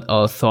what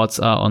our thoughts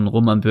are on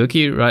Roman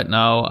Bürki right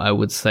now. I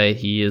would say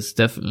he is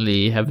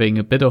definitely having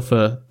a bit of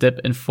a dip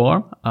in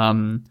form.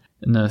 In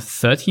the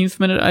 13th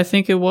minute, I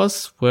think it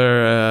was,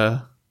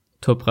 where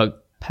Toprak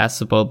passed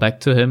the ball back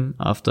to him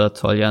after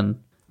Toljan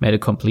made a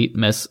complete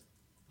mess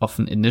of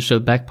an initial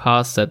back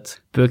pass that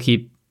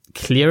Bürki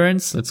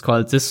clearance, let's call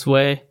it this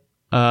way,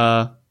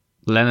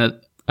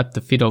 landed at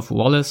the feet of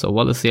Wallace, or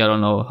Wallacey, I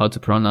don't know how to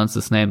pronounce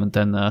his name. And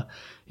then,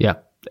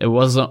 it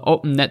was an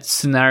open net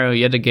scenario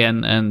yet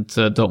again, and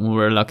Dortmund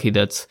were lucky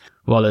that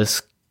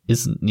Wallace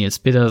isn't Niels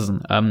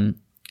Petersen.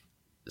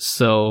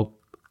 So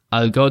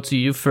I'll go to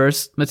you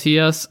first,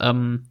 Matthias.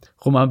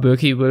 Roman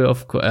Bürki will,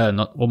 of course,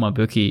 not Roman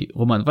Bürki,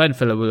 Roman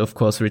Weidenfeller will, of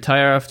course,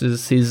 retire after the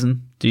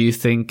season. Do you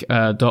think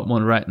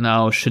Dortmund right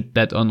now should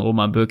bet on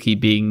Roman Bürki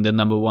being the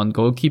number one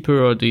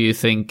goalkeeper, or do you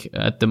think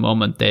at the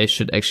moment they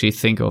should actually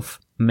think of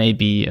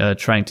maybe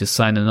trying to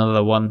sign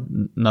another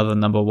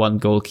number one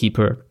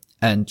goalkeeper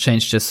and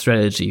change their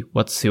strategy?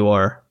 What's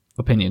your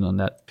opinion on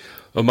that?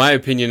 Well, my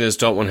opinion is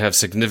Dortmund have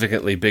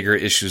significantly bigger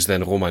issues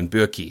than Roman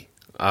Bürki.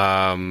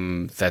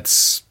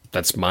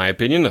 That's my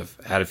opinion. I've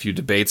had a few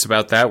debates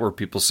about that where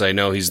people say,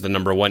 no, he's the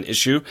number one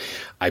issue.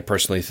 I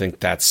personally think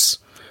that's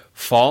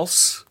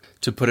false,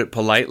 to put it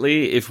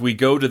politely. If we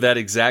go to that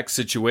exact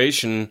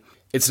situation,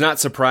 it's not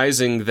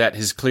surprising that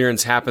his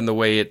clearance happened the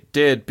way it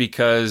did,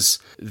 because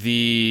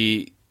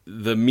the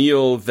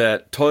meal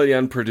that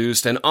Toljan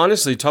produced, and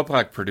honestly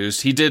Toprak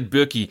produced, he did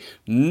Bürki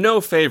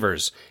no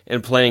favors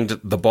in playing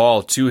the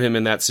ball to him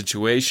in that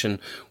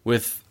situation,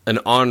 with an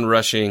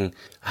on-rushing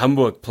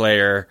Hamburg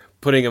player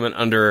putting him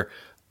under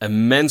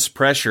immense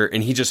pressure,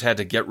 and he just had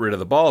to get rid of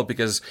the ball,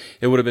 because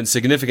it would have been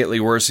significantly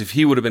worse if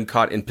he would have been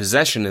caught in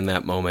possession in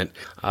that moment.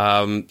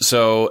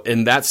 So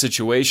in that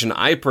situation,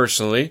 I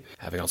personally,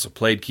 having also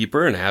played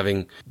keeper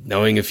and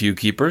knowing a few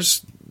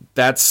keepers,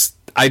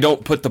 I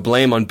don't put the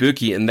blame on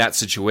Bürki in that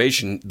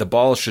situation. The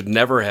ball should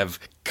never have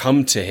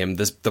come to him.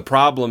 The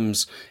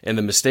problems and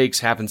the mistakes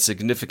happened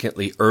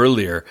significantly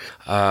earlier.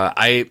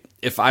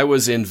 If I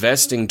was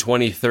investing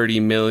 20, 30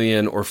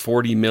 million or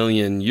 40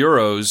 million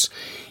euros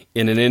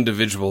in an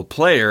individual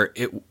player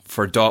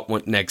for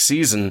Dortmund next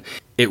season,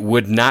 it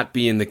would not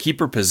be in the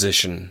keeper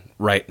position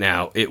right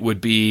now. It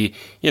would be,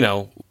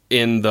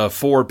 in the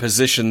 4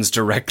 positions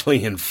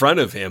directly in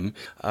front of him,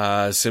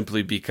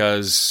 simply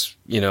because,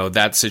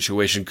 that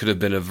situation could have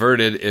been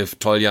averted if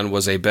Toljan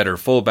was a better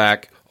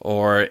fullback,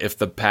 or if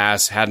the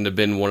pass hadn't have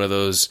been one of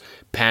those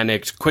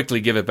panicked,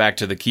 quickly give it back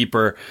to the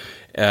keeper,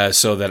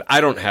 so that I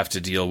don't have to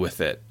deal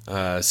with it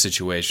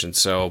situation.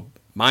 So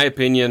my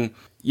opinion,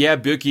 yeah,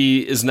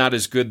 Bürki is not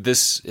as good.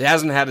 It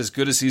hasn't had as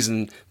good a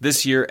season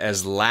this year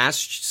as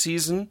last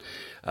season,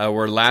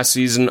 where last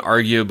season,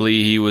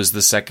 arguably, he was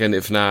the second,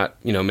 if not,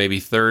 maybe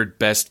third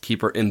best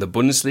keeper in the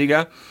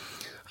Bundesliga.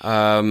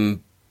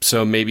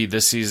 So maybe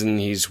this season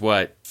he's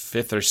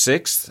 5th or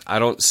 6th? I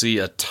don't see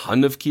a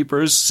ton of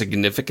keepers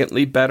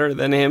significantly better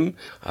than him.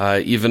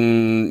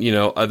 Even,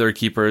 other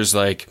keepers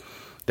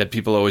that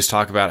people always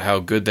talk about how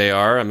good they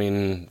are. I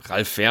mean,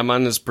 Ralf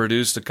Fährmann has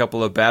produced a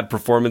couple of bad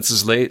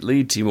performances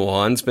lately. Timo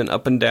Horn's been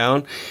up and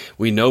down.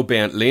 We know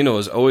Bernd Leno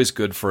is always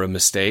good for a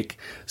mistake.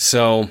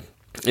 So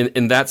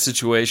in that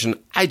situation,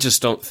 I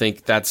just don't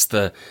think that's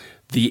the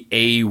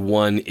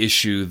A1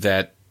 issue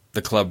that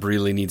the club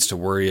really needs to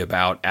worry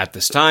about at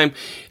this time.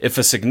 If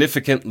a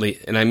significantly,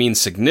 and I mean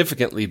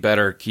significantly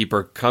better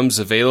keeper comes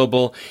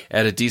available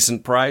at a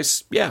decent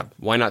price, yeah,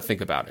 why not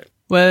think about it?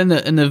 Well,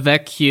 in a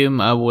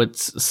vacuum, I would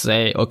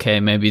say, okay,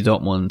 maybe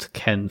Dortmund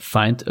can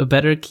find a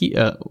better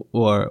keeper,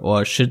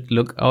 or should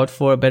look out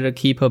for a better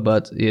keeper.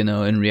 But,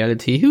 in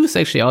reality, who's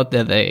actually out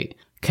there they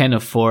can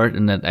afford,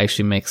 and that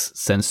actually makes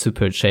sense to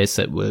purchase,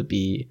 that will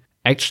be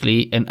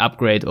actually an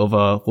upgrade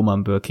over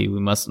Roman Bürki. We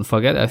mustn't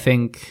forget, I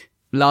think,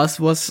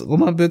 was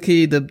Roman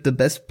Bürki the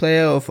best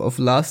player of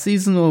last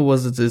season, or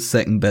was it the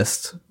second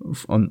best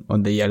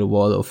on the Yellow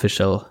Wall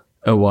official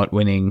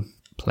award-winning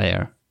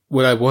player?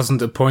 Well, I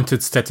wasn't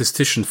appointed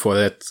statistician for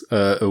that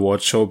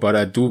award show, but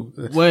I do.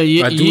 Well,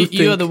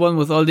 you're the one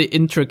with all the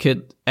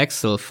intricate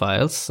Excel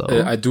files. So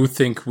I do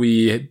think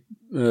a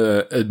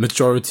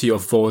majority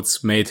of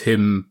votes made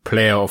him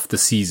player of the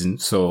season.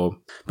 So,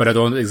 but I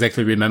don't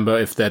exactly remember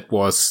if that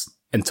was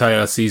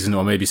entire season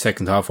or maybe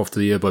second half of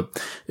the year. But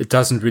it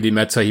doesn't really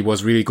matter. He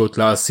was really good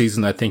last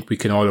season. I think we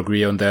can all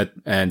agree on that,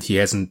 and he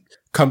hasn't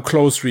come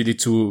close really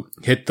to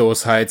hit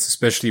those heights,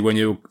 especially when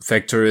you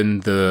factor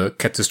in the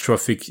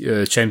catastrophic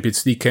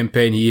Champions League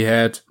campaign he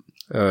had.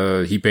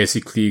 He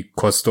basically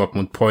cost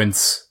Dortmund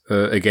points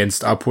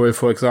against Apoel,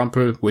 for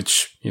example,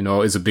 which,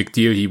 is a big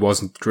deal. He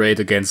wasn't great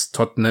against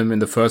Tottenham in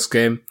the first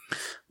game,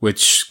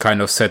 which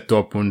kind of set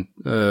Dortmund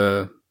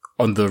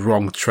on the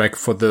wrong track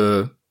for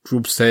the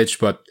group stage,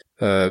 but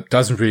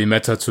doesn't really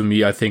matter to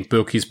me. I think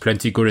Bürki's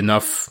plenty good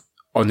enough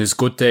on his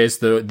good days.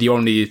 The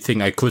only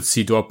thing I could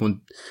see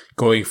Dortmund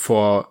going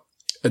for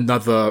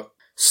another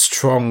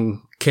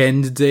strong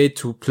candidate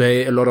to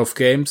play a lot of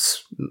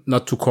games,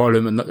 not to call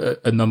him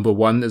a number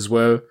one as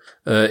well,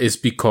 is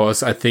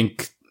because I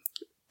think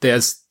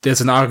there's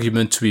an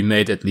argument to be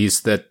made, at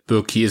least, that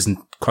Bürki isn't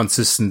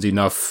consistent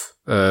enough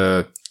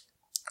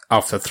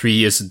after 3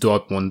 years in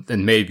Dortmund,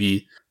 and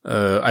maybe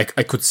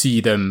I could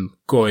see them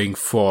going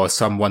for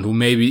someone who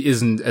maybe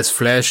isn't as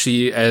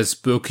flashy as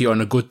Bürki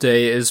on a good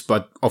day is,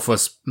 but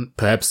offers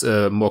perhaps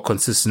a more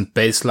consistent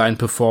baseline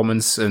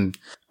performance. And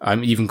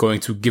I'm even going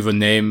to give a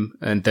name,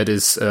 and that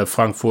is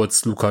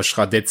Frankfurt's Lukas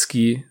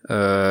Radetzky.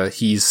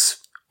 He's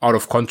out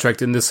of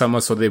contract in the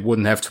summer, so they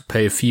wouldn't have to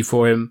pay a fee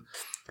for him.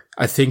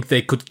 I think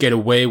they could get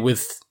away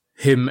with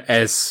him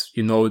as,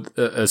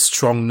 a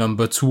strong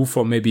number 2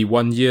 for maybe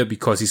 1 year,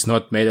 because he's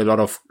not made a lot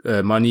of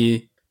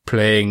money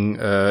playing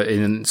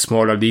in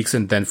smaller leagues,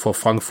 and then for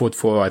Frankfurt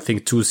for I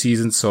think 2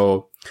 seasons.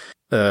 So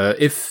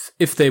if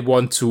they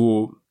want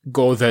to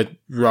go that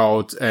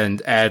route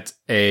and add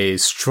a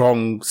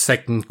strong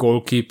second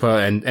goalkeeper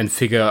and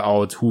figure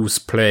out who's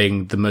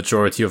playing the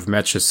majority of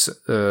matches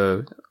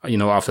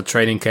after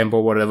training camp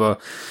or whatever,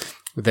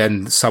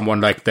 then someone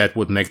like that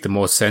would make the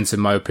most sense, in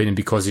my opinion,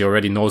 because he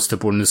already knows the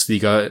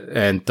Bundesliga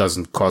and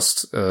doesn't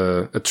cost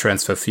a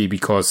transfer fee,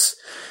 because,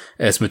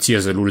 as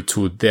Matthias alluded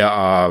to, there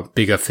are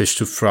bigger fish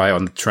to fry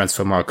on the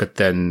transfer market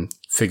than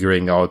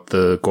figuring out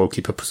the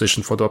goalkeeper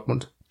position for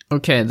Dortmund.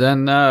 Okay,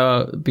 then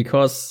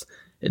because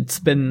it's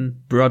been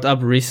brought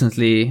up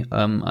recently,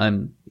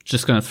 I'm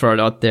just going to throw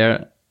it out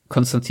there.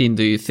 Konstantin,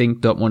 do you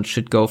think Dortmund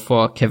should go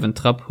for Kevin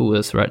Trapp, who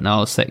is right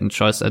now second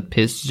choice at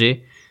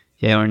PSG?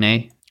 Yeah or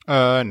nay?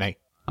 Nay.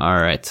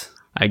 All right.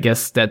 I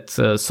guess that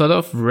sort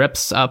of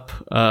wraps up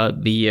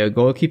the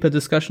goalkeeper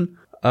discussion.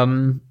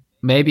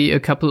 Maybe a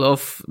couple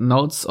of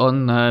notes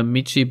on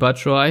Michy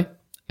Batshuayi.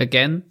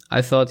 Again,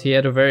 I thought he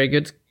had a very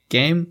good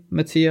game,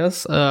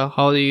 Matthias.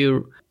 How do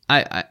you...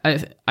 I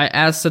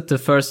asked at the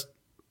first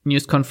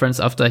news conference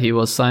after he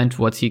was signed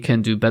what he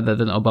can do better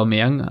than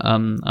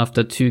Aubameyang.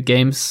 After 2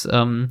 games,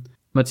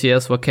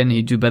 Matthias, what can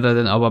he do better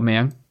than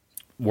Aubameyang?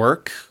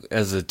 Work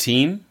as a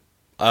team.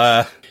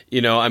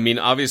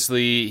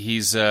 Obviously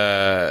he's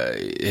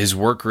his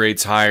work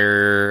rate's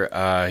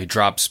higher. He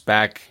drops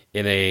back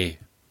in a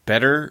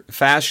better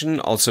fashion,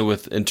 also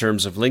in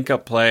terms of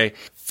link-up play.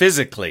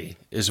 Physically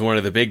is one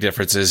of the big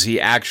differences. He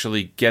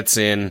actually gets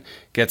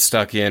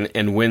stuck in,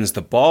 and wins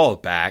the ball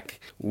back,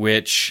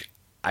 which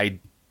I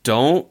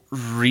don't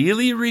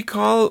really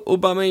recall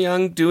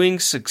Aubameyang doing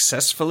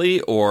successfully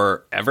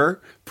or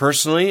ever.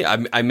 Personally,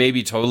 I may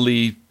be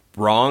totally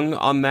wrong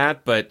on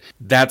that, but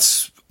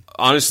that's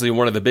honestly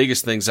one of the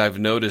biggest things I've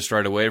noticed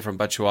right away from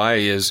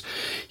Batshuayi is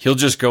he'll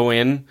just go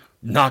in,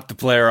 knock the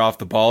player off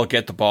the ball,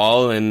 get the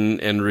ball, and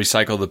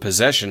recycle the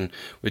possession,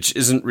 which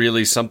isn't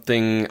really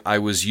something I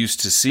was used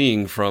to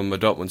seeing from a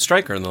Dortmund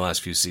striker in the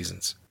last few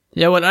seasons.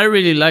 Yeah, what I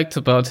really liked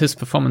about his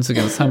performance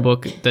against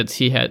Hamburg, that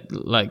he had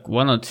like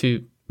 1 or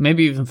 2,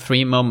 maybe even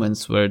 3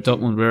 moments where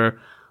Dortmund were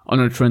on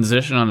a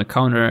transition on a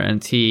counter,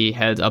 and he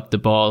held up the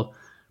ball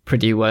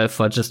pretty well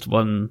for just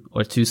 1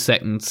 or 2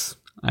 seconds.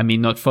 I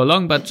mean, not for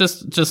long, but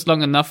just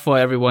long enough for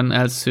everyone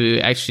else to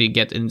actually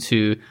get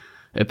into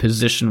a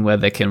position where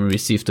they can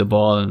receive the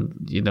ball and,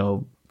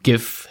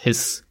 give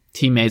his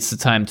teammates the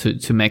time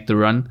to make the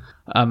run.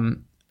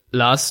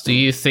 Lars, do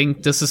you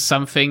think this is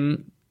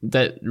something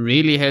that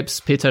really helps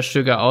Peter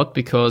Stöger out?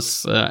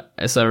 Because,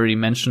 as I already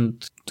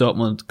mentioned,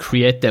 Dortmund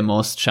create their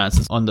most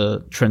chances on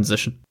the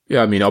transition.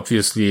 Yeah, I mean,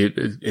 obviously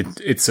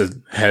it's a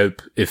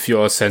help if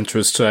your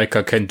central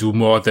striker can do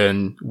more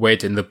than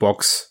wait in the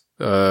box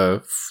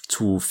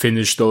to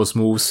finish those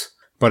moves.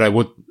 But I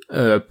would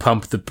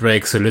pump the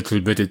brakes a little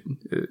bit.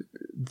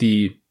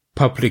 The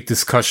public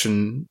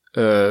discussion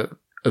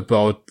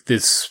about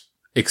this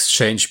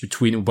exchange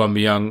between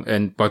Aubameyang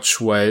and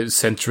Batshuayi,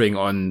 centering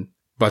on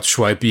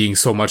Batshuayi being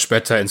so much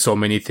better in so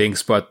many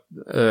things. But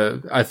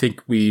I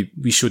think we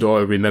should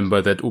all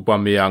remember that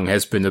Aubameyang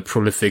has been a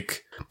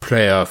prolific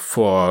player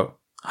for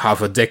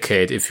half a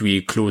decade, if we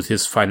include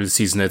his final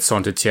season at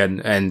Saint-Etienne,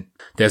 and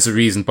there's a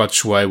reason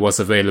Batshuayi was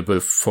available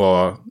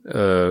for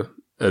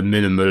a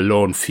minimal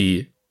loan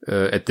fee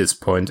at this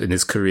point in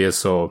his career.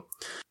 So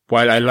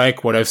while I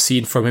like what I've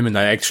seen from him, and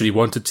I actually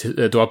wanted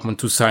Dortmund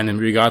to sign him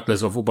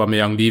regardless of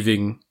Aubameyang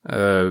leaving,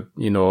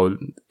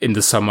 in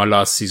the summer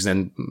last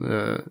season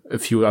and a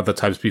few other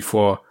times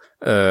before,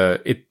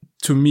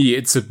 to me,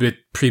 it's a bit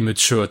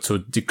premature to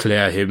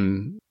declare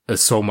him a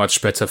so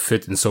much better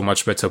fit and so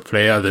much better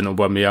player than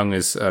Aubameyang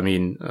is. I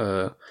mean,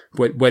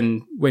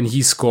 when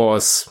he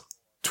scores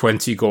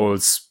 20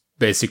 goals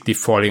basically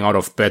falling out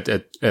of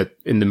bed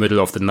in the middle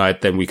of the night,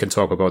 then we can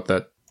talk about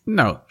that.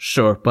 No,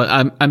 sure, but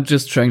I'm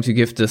just trying to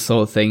give this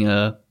whole thing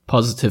a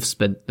positive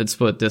spin. Let's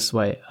put it this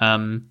way.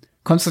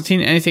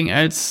 Konstantin, anything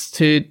else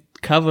to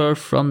cover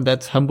from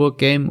that Hamburg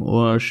game,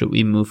 or should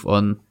we move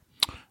on?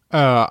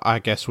 I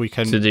guess we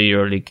can to the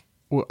EuroLeague.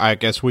 I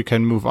guess we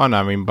can move on.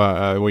 I mean,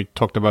 but we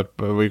talked about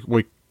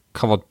we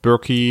covered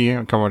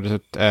Berkey,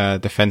 covered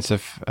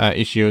defensive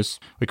issues.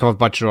 We covered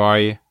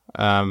Batshuayi,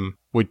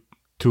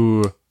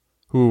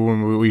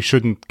 who we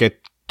shouldn't get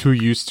too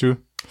used to,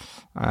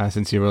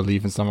 since he will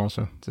leave in summer.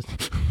 So.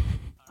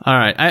 All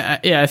right.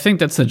 I think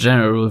that's a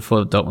general rule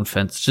for Dortmund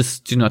fans.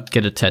 Just do not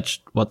get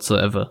attached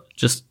whatsoever.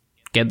 Just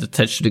get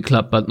attached to the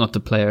club, but not the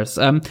players.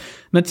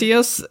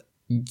 Matthias,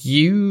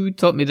 you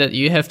told me that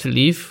you have to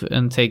leave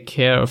and take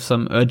care of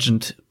some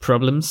urgent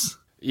problems.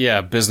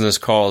 Yeah, business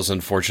calls,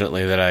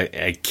 unfortunately, that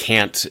I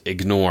can't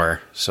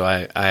ignore. So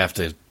I have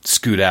to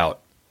scoot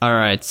out. All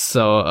right.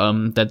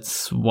 So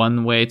that's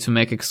one way to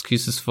make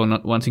excuses for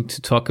not wanting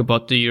to talk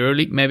about the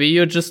EuroLeague. Maybe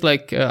you're just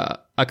like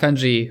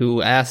Akanji, who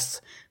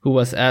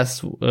was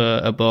asked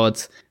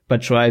about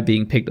Batshuayi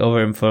being picked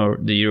over him for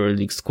the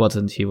EuroLeague squad,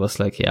 and he was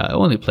like, yeah, I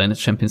only play in the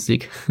Champions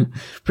League.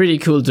 Pretty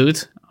cool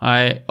dude.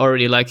 I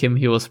already like him.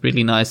 He was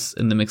really nice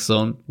in the mixed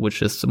zone,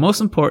 which is the most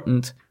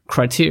important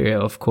criteria,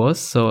 of course.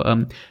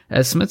 So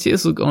as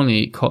Matthias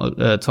only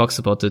talks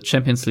about the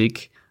Champions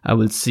League, I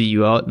will see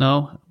you out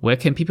now. Where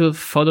can people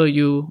follow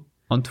you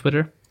on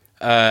Twitter?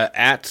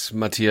 At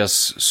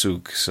Matthias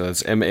Suck. So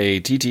that's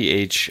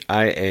MATTHIASSUUCK.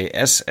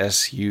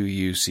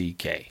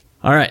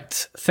 All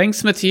right.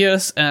 Thanks,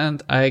 Matthias.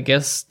 And I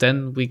guess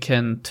then we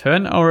can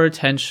turn our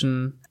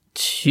attention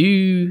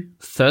to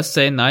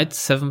Thursday night,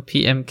 7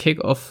 p.m.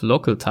 kickoff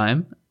local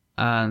time.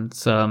 And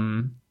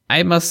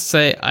I must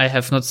say I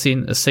have not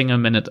seen a single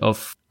minute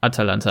of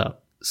Atalanta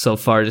so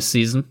far this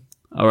season.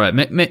 All right,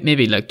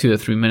 maybe like 2 or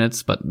 3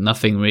 minutes, but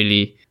nothing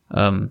really,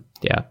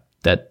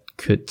 that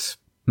could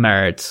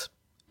merit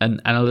an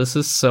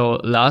analysis.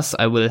 So Lars,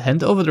 I will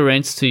hand over the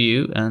reins to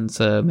you and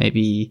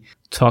maybe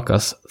talk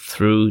us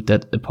through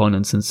that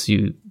opponent, since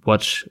you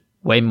watch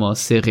way more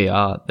Serie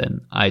A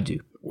than I do.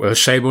 Well,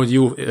 shame on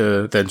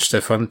you then,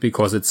 Stefan,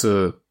 because it's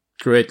a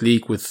great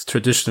league with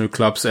traditional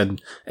clubs,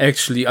 and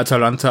actually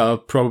Atalanta are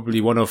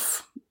probably one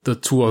of the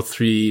 2 or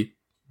 3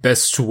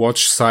 best to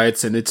watch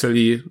sides in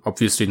Italy.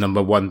 Obviously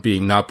number 1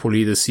 being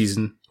Napoli this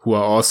season, who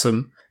are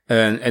awesome.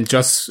 And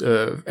just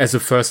as a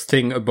first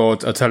thing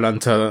about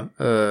Atalanta,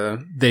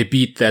 they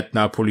beat that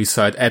Napoli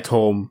side at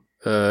home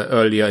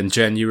earlier in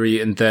January,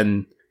 and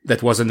then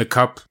that was in the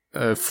cup,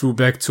 flew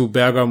back to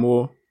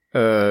Bergamo,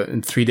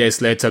 and 3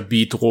 days later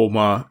beat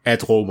Roma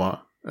at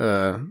Roma.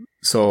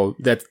 So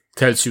that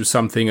tells you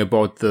something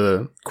about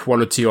the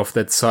quality of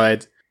that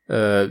side.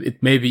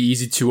 It may be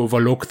easy to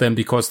overlook them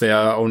because they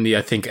are only,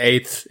 I think,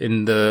 8th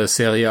in the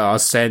Serie A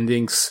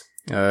standings.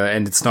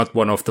 And it's not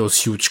one of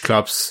those huge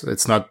clubs.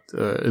 It's not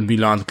a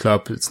Milan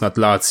club. It's not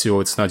Lazio.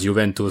 It's not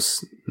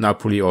Juventus,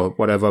 Napoli or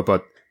whatever.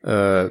 But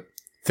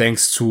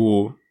thanks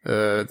to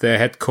their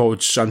head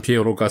coach,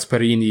 Gianpiero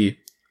Gasparini,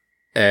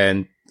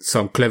 and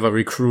some clever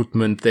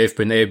recruitment, they've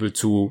been able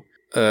to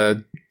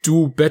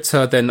do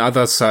better than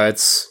other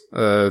sides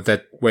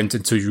that went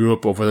into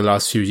Europe over the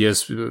last few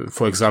years.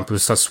 For example,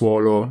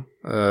 Sassuolo,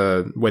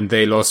 when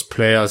they lost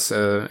players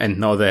and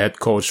now their head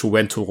coach who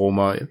went to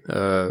Roma,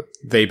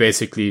 they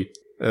basically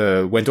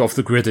went off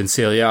the grid in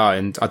Serie A,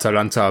 and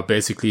Atalanta are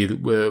basically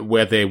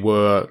where they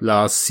were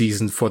last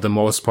season for the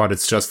most part.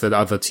 It's just that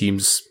other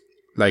teams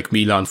like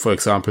Milan, for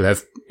example,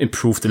 have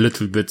improved a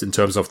little bit in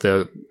terms of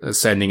their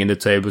standing in the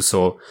table.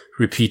 So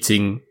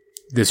repeating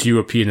this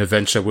European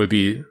adventure will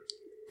be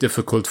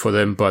difficult for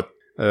them, but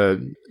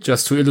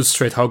just to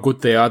illustrate how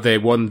good they are, they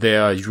won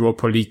their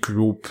Europa League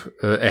group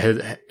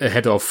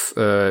ahead of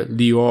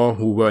Lyon,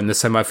 who were in the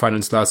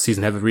semifinals last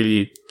season, have a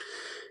really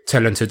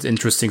talented,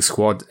 interesting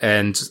squad,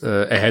 and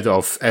ahead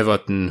of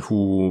Everton,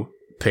 who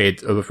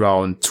paid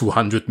around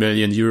 200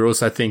 million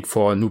euros, I think,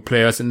 for new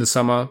players in the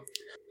summer.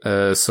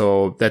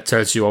 So that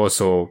tells you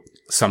also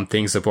some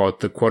things about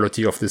the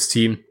quality of this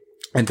team.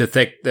 And the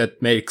fact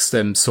that makes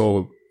them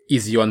so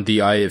easy on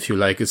the eye, if you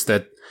like, is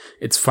that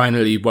it's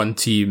finally one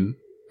team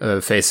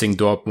facing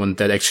Dortmund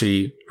that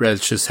actually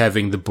relishes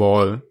having the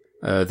ball.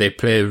 They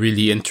play a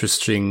really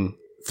interesting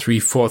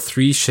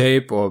 3-4-3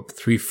 shape, or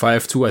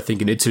 3-5-2. I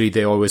think in Italy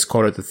they always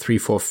call it a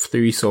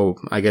 3-4-3, so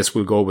I guess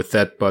we'll go with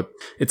that. But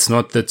it's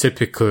not the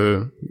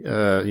typical,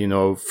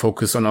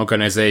 focus on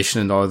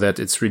organization and all that.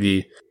 It's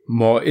really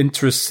more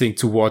interesting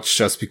to watch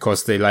just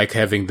because they like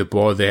having the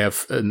ball. They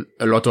have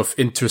a lot of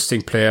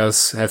interesting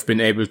players, have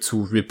been able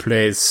to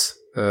replace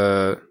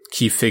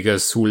key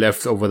figures who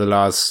left over the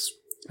last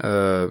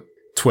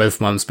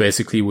 12 months,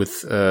 basically,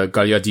 with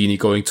Gagliardini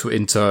going to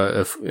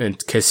Inter and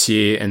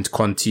Kessié and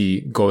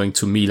Conti going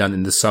to Milan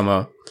in the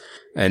summer.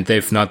 And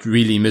they've not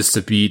really missed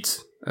a beat.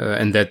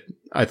 And that,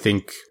 I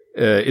think,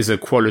 is a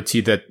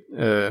quality that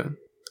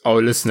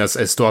our listeners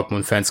as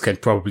Dortmund fans can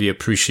probably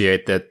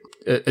appreciate, that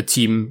a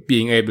team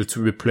being able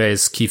to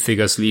replace key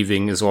figures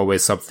leaving is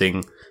always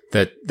something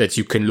that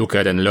you can look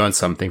at and learn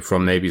something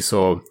from maybe.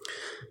 So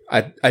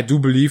I do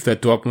believe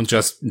that Dortmund,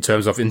 just in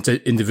terms of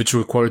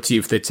individual quality,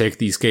 if they take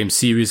these games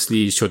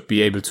seriously, should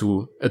be able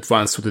to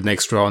advance to the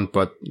next round.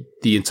 But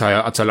the entire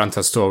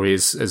Atalanta story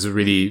is a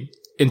really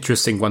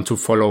interesting one to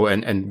follow,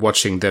 and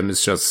watching them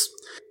is just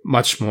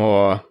much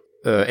more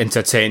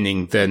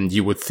entertaining than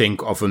you would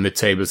think of a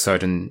mid-table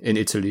side in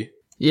Italy.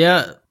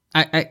 Yeah,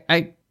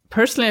 I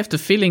personally have the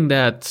feeling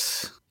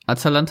that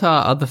Atalanta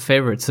are the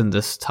favorites in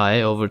this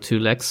tie over 2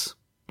 legs.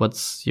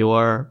 What's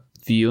your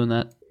view on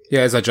that?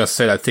 Yeah, as I just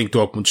said, I think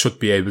Dortmund should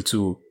be able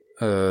to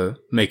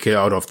make it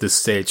out of this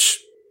stage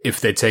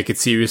if they take it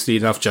seriously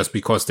enough, just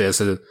because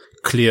there's a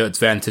clear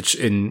advantage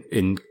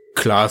in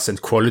class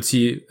and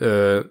quality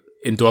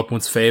in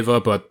Dortmund's favor.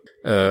 But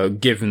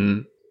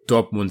given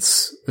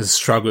Dortmund's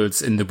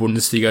struggles in the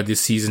Bundesliga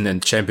this season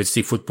and Champions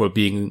League football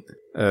being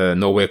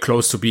nowhere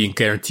close to being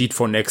guaranteed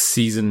for next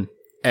season,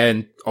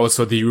 and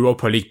also the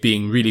Europa League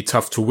being really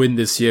tough to win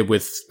this year,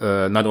 with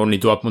not only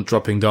Dortmund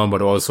dropping down,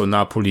 but also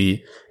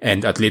Napoli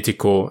and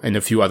Atletico and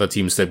a few other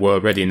teams that were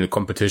already in the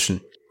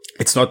competition.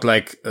 It's not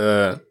like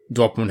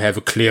Dortmund have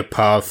a clear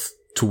path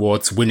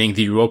towards winning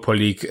the Europa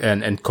League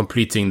and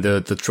completing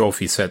the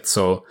trophy set.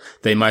 So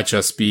they might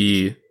just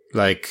be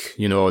like,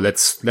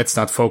 let's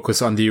not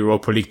focus on the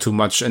Europa League too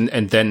much.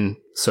 And then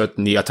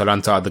certainly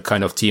Atalanta are the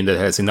kind of team that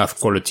has enough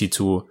quality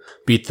to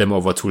beat them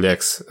over 2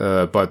 legs.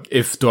 But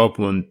if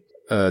Dortmund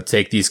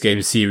take these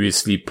games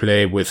seriously,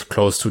 play with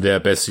close to their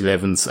best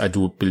 11s, I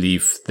do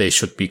believe they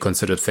should be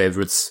considered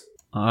favorites.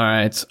 All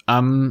right.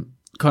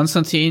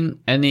 Konstantin,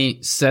 any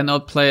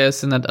standout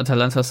players in that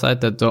Atalanta side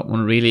that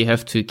Dortmund really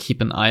have to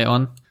keep an eye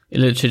on?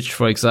 Ilicic,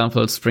 for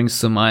example, springs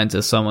to mind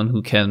as someone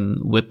who can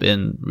whip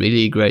in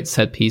really great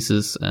set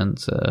pieces and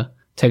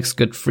takes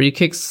good free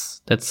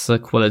kicks. That's a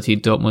quality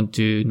Dortmund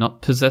do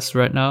not possess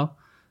right now.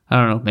 I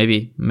don't know,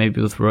 maybe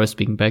with Royce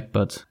being back,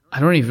 but I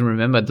don't even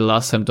remember the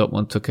last time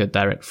Dortmund took a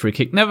direct free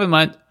kick. Never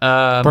mind.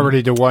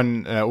 Probably the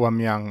one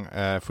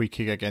Aubameyang free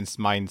kick against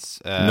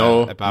Mainz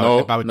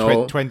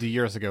about 20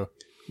 years ago.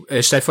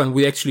 Stefan,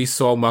 we actually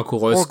saw Marco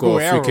Reus score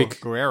a free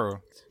kick.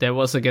 Guerrero. That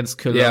was against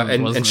Cologne. Yeah,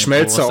 and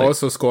Schmelzer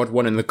also scored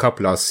one in the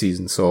cup last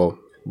season. So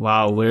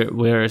wow,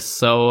 we're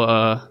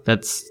so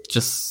that's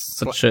just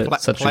such a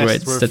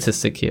great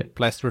statistic here.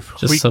 Blessed with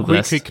just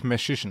free kick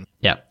magician.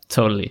 Yeah,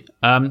 totally.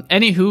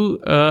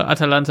 Anywho,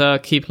 Atalanta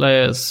key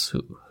players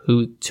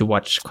who to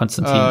watch.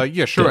 Konstantin.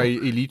 Yeah, sure.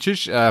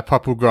 Ilicic,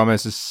 Papu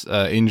Gomez is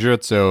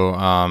injured, so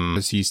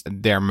he's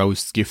their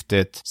most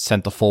gifted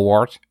center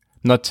forward.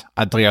 Not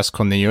Andreas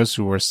Cornelius,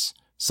 who was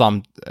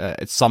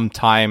at some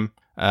time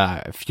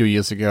a few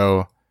years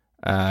ago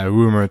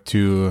rumored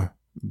to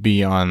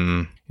be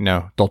on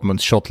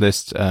Dortmund's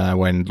shortlist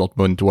when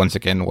Dortmund once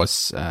again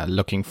was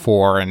looking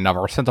for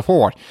another center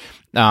forward.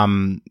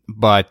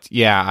 But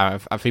yeah,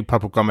 I think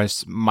Papu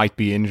Gomez might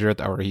be injured,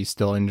 or he's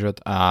still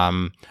injured.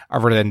 Other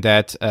than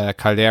that,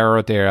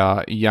 Caldero,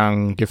 their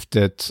young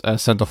gifted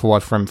center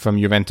forward from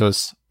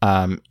Juventus,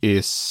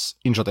 is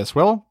injured as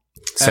well.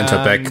 Center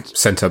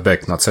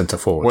back, not center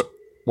forward.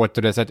 What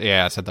did I say?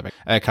 Yeah, center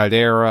back.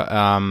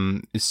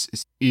 Caldera is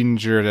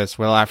injured as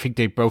well. I think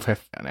they both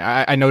have.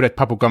 I know that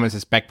Papu Gomez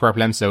has back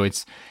problems, so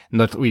it's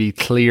not really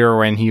clear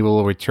when he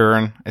will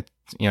return.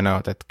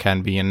 That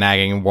can be a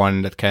nagging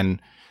one that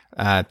can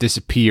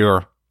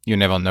disappear. You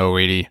never know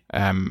really,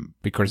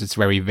 because it's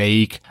very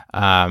vague.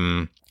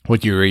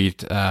 What you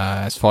read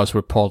as far as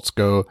reports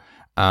go.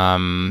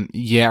 Other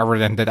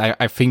than that,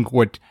 I think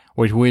what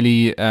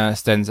really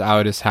stands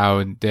out is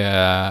how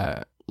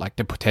the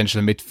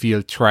potential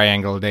midfield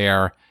triangle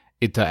there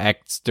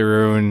interacts. De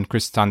Roon,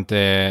 Cristante,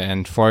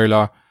 and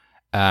Freuler.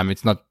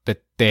 It's not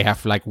that they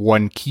have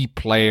one key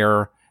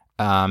player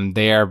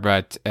there,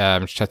 but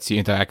just the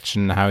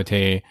interaction, how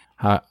they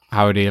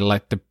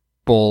let the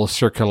ball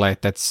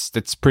circulate.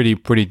 That's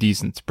pretty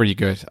decent. It's pretty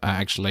good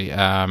actually.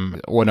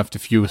 One of the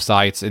few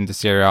sides in the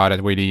Serie A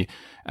that really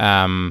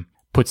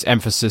puts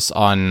emphasis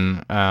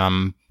on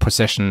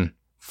possession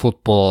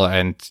football,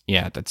 and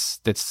yeah, that's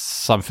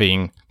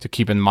something to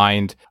keep in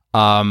mind.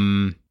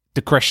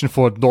 The question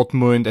for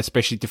Dortmund,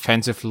 especially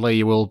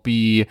defensively, will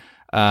be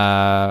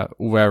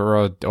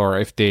whether or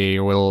if they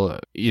will,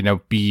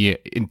 be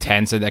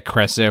intense and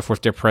aggressive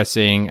with their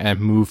pressing and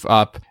move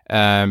up,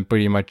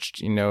 pretty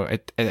much,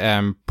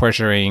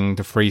 pressuring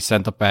the 3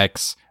 center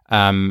backs,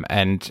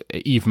 and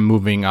even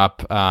moving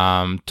up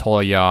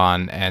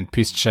Toljan and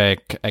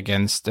Piszczek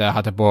against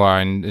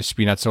Hateboer and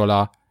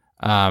Spinazzola.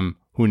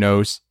 Who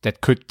knows?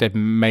 That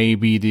may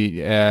be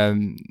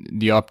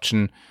the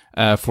option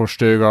for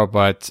Stöger,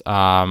 but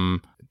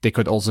they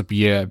could also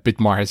be a bit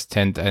more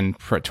hesitant and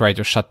try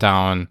to shut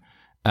down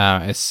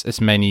as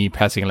many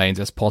passing lanes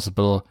as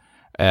possible,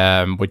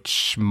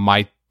 which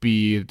might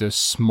be the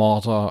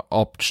smarter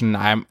option.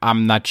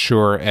 I'm not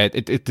sure.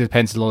 It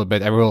depends a little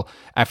bit.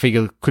 I think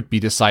it could be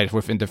decided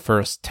within the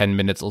first 10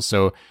 minutes or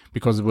so,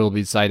 because it will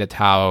be decided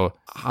how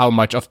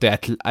much of the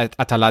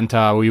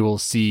Atalanta we will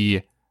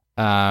see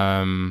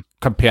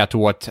compared to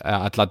what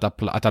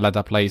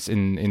Atalanta plays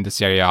in the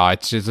Serie A.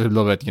 It's just a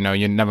little bit,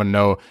 you never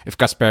know if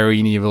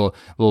Gasperini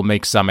will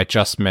make some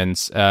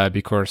adjustments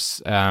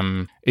because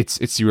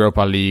it's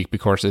Europa League,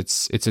 because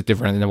it's a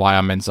different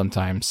environment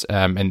sometimes,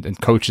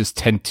 and coaches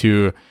tend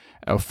to,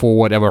 for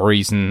whatever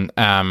reason,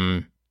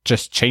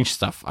 just change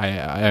stuff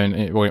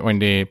when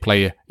they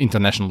play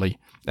internationally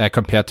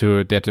compared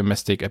to their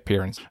domestic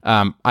appearance.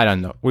 I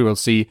don't know. We will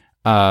see.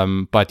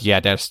 But yeah,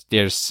 there's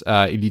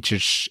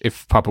Ilicic.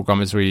 If Papu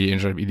Gomez is really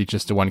injured, Ilicic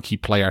is the one key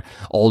player.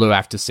 Although I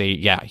have to say,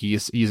 yeah,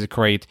 he's a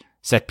great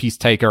set piece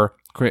taker,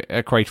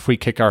 a great free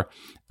kicker.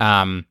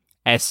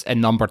 As a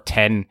number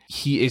 10,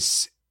 he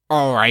is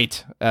all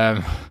right.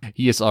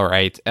 He is all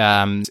right.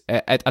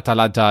 At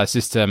Atalanta,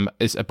 system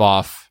is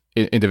above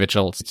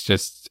individuals. It's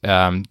just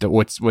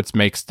what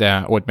makes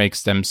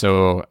them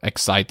so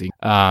exciting.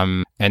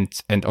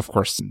 And of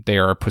course they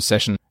are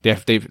possession.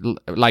 They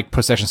like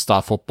possession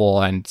style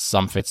football, and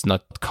something it's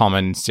not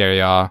common in Serie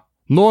A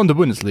nor in the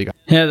Bundesliga.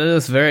 Yeah, that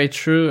is very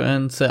true,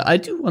 and I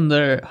do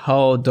wonder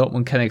how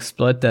Dortmund can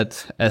exploit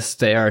that, as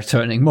they are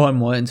turning more and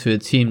more into a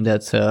team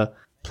that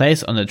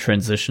plays on a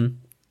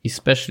transition,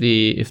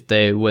 especially if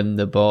they win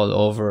the ball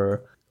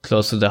over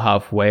close to the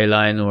halfway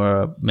line,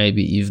 or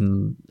maybe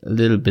even a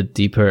little bit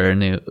deeper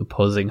in the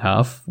opposing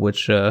half,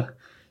 which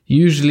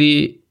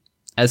usually,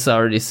 as I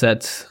already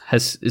said,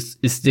 is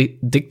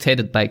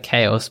dictated by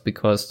chaos,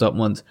 because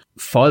Dortmund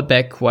fall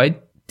back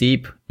quite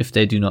deep if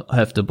they do not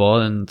have the ball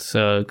and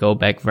go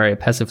back very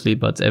passively.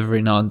 But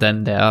every now and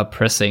then there are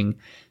pressing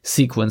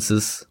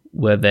sequences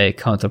where they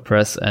counter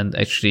press and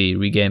actually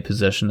regain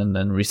possession and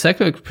then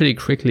recycle it pretty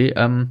quickly.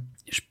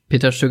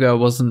 Peter Stöger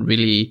wasn't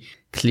really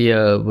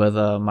clear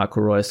whether Marco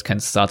Reus can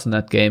start in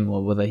that game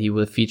or whether he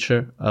will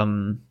feature.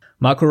 Mario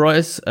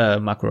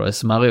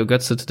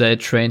Götze today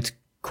trained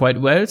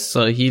quite well,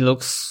 so he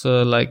looks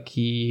like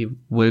he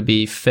will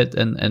be fit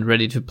and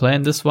ready to play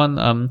in this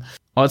one.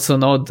 Also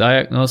no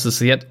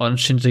diagnosis yet on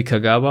Shinji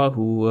Kagawa,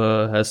 who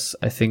has,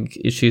 I think,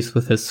 issues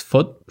with his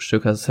foot.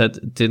 Stöger said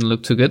it didn't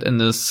look too good, and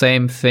the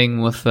same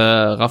thing with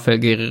Rafael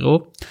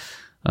Guerreiro.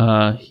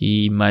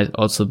 He might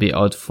also be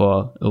out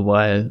for a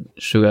while.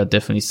 Stöger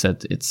definitely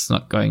said it's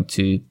not going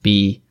to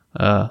be,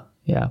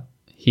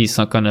 he's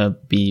not gonna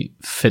be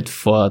fit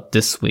for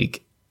this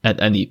week at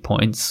any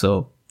point,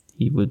 so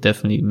he will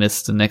definitely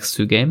miss the next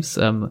 2 games.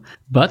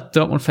 But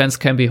Dortmund fans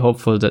can be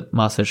hopeful that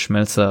Marcel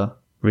Schmelzer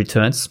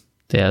returns.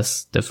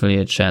 There's definitely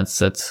a chance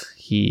that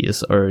he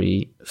is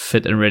already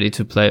fit and ready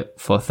to play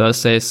for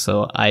Thursday,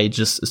 so I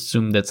just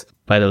assume that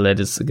by the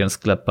latest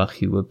against Gladbach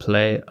he will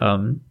play.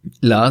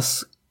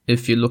 Lars,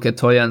 if you look at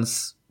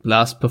Toljan's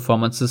last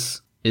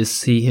performances,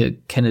 is he a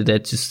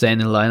candidate to stay in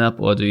the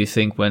lineup, or do you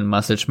think when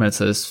Marcel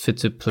Schmelzer is fit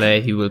to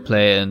play, he will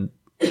play and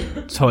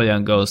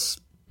Toljan goes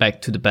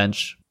back to the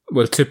bench?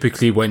 Well,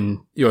 typically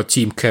when your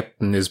team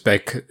captain is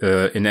back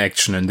in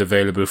action and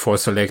available for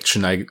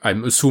selection,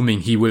 I'm assuming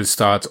he will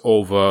start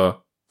over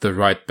the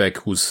right back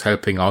who's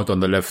helping out on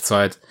the left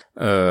side.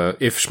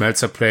 If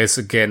Schmelzer plays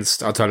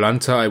against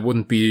Atalanta, I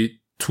wouldn't be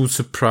too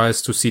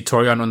surprised to see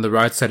Toljan on the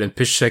right side and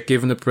Piszczek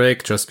given a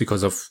break, just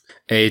because of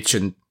age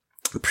and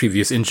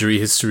previous injury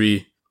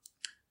history.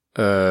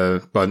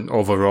 But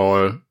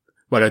overall,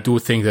 I do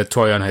think that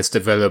Toljan has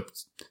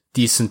developed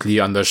decently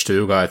under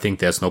Stöger. I think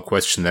there's no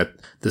question that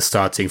the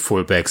starting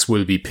fullbacks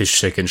will be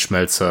Piszczek and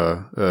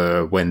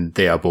Schmelzer when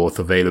they are both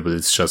available.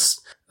 It's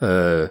just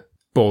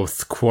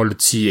both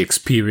quality,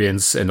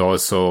 experience, and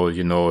also,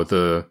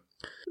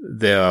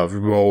 their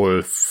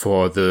role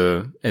for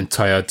the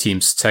entire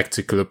team's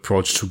tactical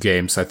approach to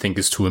games, I think,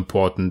 is too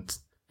important.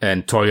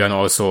 And Toljan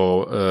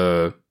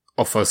also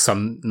offers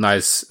some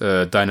nice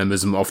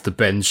dynamism off the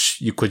bench.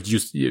 You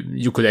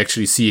could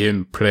actually see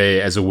him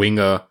play as a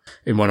winger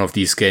in one of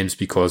these games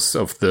because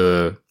of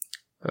the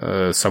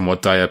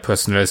somewhat dire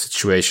personnel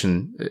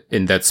situation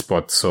in that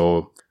spot.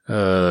 So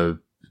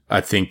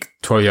I think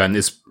Toljan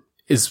is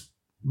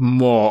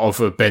more of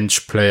a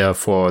bench player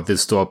for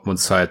this Dortmund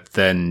side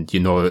than,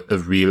 a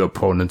real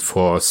opponent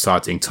for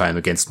starting time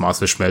against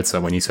Marcel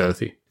Schmelzer when he's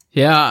healthy.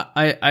 Yeah,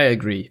 I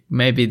agree.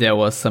 Maybe there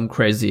was some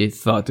crazy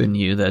thought in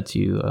you that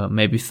you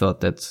maybe thought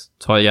that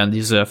Toljan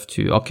deserved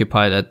to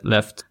occupy that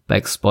left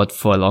back spot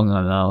for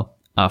longer now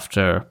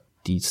after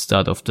the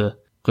start of the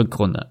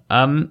Rückrunde.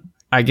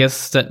 I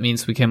guess that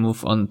means we can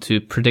move on to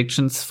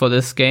predictions for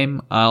this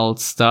game. I'll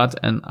start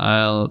and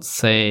I'll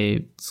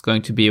say it's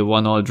going to be a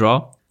 1-1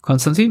 draw.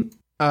 Konstantin?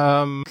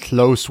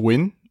 Close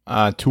win,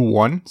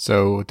 2-1.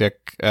 So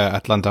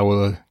Atlanta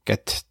will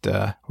get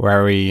the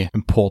very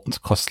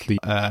important, costly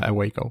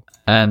away goal.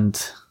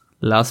 And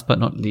last but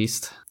not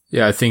least.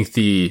 Yeah, I think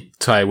the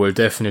tie will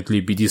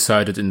definitely be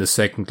decided in the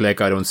second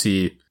leg. I don't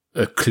see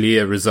a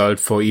clear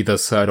result for either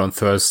side on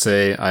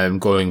Thursday. I am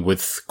going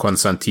with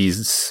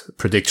Konstantin's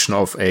prediction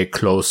of a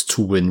close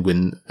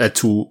 2-1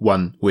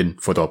 win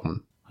for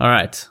Dortmund. All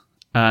right.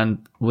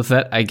 And with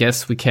that, I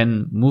guess we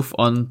can move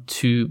on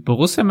to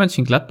Borussia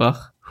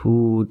Mönchengladbach,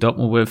 who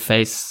Dortmund will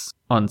face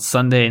on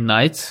Sunday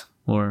night,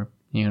 or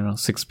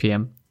 6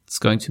 p.m. It's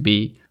going to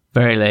be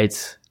very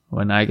late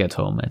when I get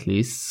home at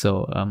least.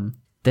 So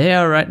they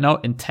are right now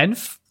in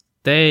 10th.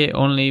 They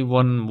only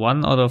won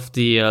 1 out of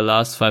the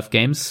last 5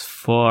 games,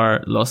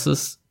 4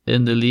 losses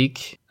in the league.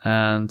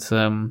 And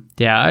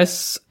I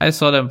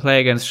saw them play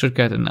against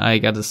Stuttgart, and I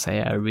gotta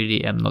say I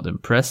really am not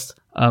impressed.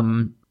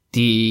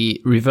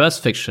 The reverse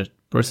fixture,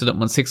 Borussia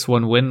Dortmund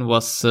 6-1 win,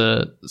 was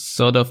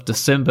sort of the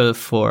symbol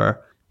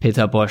for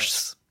Peter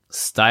Bosch's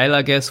style,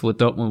 I guess, where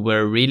Dortmund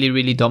were really,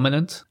 really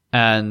dominant.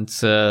 And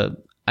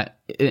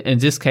in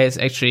this case,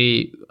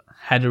 actually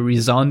had a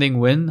resounding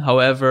win.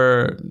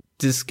 However,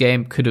 this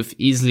game could have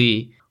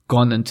easily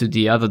gone into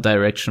the other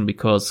direction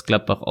because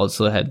Gladbach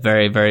also had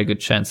very, very good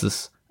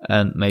chances.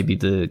 And maybe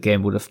the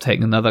game would have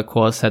taken another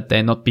course had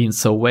they not been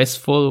so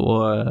wasteful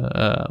or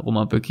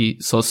Roman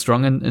Bürki so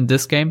strong in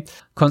this game.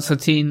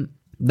 Konstantin,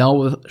 now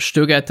with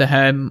Stöger at the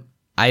helm,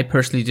 I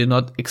personally do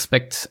not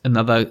expect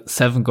another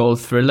 7-goal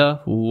thriller.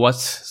 What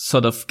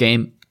sort of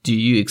game do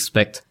you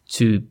expect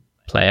to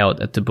play out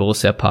at the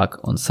Borussia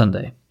Park on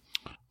Sunday?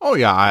 Oh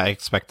yeah, I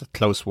expect a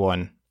close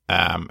one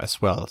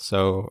as well.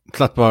 So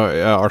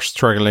Gladbach are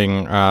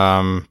struggling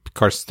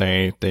because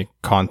they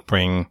can't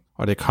bring,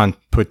 or they can't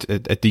put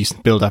a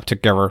decent build up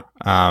together.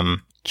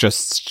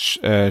 Just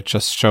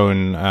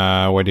shown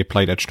where they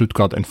played at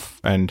Stuttgart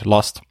and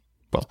lost.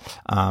 Well,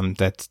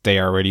 that they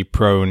are really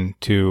prone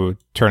to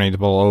turning the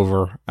ball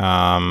over,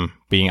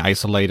 being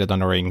isolated on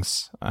the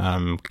rings,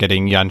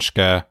 getting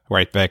Janschke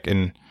right back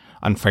in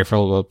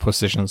unfavorable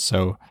positions.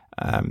 So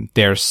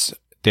there's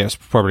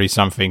probably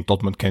something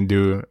Dortmund can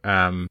do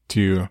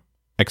to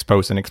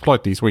expose and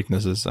exploit these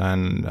weaknesses,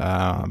 and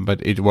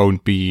but it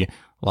won't be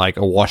like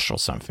a wash or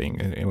something.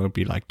 It will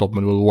be like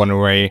Dortmund will run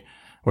away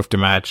with the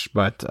match,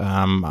 but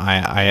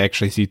I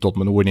actually see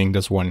Dortmund winning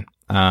this one,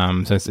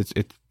 since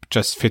it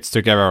just fits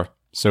together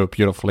so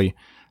beautifully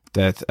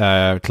that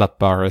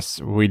Gladbach has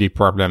really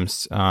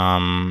problems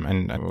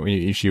and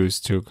really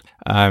issues to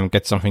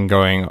get something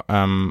going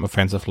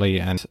offensively,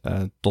 and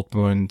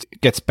Dortmund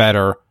gets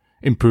better,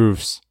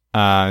 improves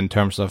in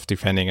terms of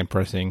defending and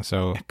pressing.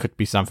 So it could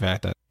be something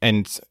like that.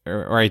 And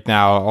right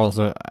now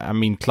also, I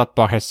mean,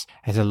 Gladbach has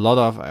a lot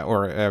of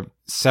or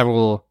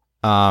several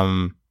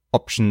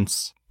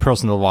options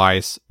personal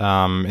wise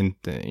on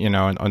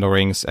the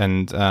rings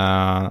and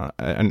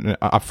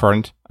up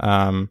front.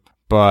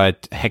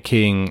 But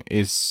Hacking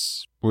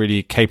is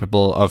really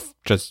capable of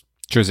just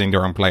choosing the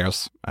wrong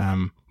players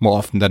more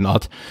often than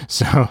not.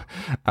 So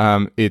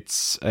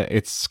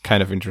it's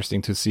kind of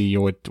interesting to see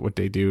what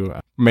they do.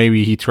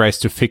 Maybe he tries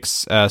to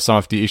fix some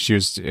of the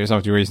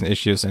recent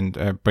issues,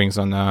 and brings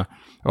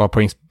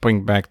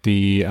back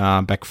the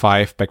back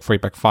five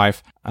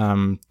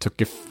to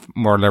give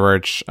more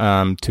leverage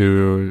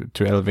to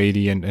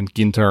Elvedi and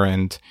Ginter,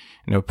 and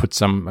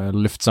put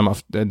lift some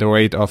of the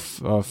weight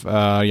of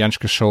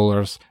Janschke's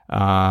shoulders.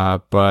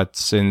 But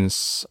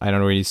since I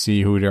don't really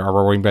see who the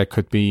other wing back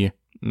could be,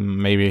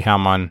 maybe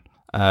Hermann,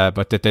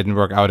 but that didn't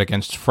work out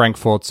against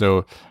Frankfurt.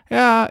 So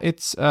yeah,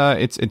 it's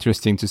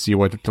interesting to see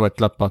what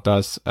Gladbach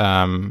does.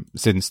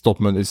 Since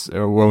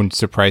Dortmund won't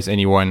surprise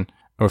anyone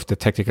with the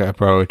tactical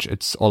approach.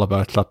 It's all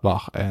about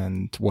Gladbach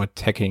and what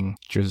Hacking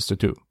chooses to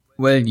do.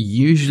 Well,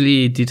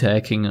 usually Dieter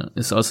Hacking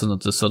is also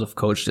not the sort of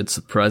coach that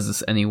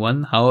surprises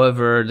anyone.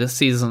 However, this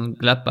season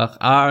Gladbach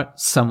are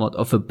somewhat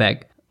of a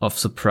bag of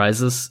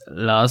surprises.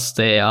 Last,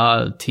 they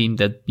are a team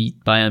that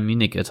beat Bayern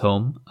Munich at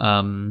home.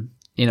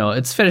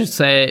 It's fair to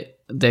say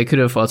they could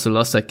have also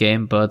lost that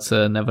game, but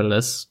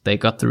nevertheless, they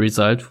got the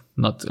result.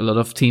 Not a lot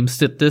of teams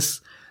did this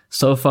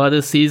so far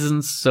this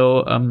season.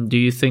 So, do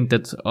you think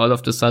that all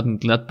of a sudden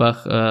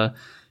Gladbach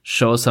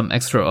show some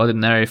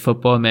extraordinary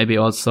football, maybe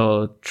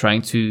also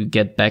trying to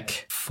get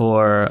back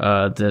for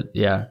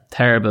the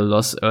terrible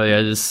loss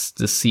earlier this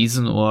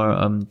season?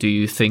 Or do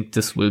you think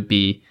this will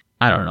be,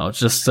 I don't know,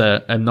 just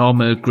a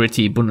normal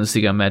gritty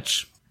Bundesliga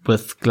match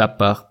with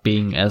Gladbach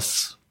being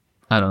as,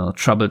 I don't know,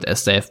 troubled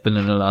as they have been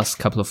in the last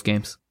couple of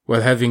games?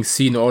 Well, having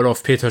seen all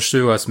of Peter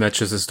Stöger's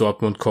matches as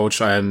Dortmund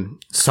coach, I am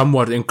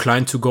somewhat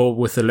inclined to go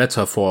with the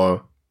latter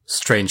for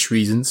strange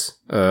reasons.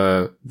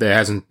 There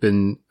hasn't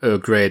been a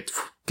great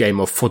game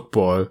of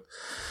football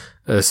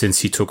since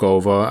he took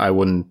over. I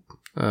wouldn't.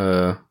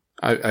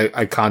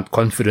 I can't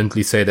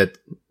confidently say that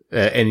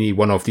any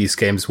one of these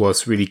games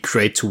was really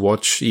great to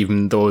watch.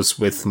 Even those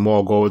with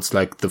more goals,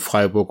 like the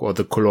Freiburg or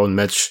the Cologne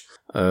match,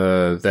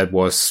 that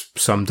was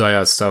some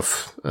dire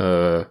stuff,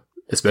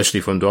 especially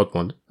from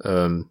Dortmund.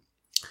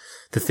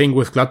 The thing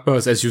with Gladbach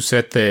is, as you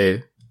said,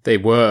 they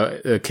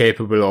were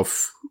capable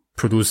of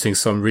producing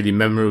some really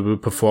memorable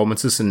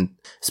performances, and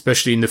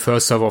especially in the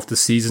first half of the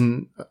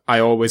season, I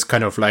always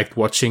kind of liked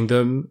watching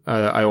them.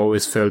 I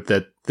always felt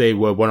that they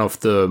were one of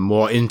the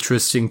more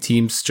interesting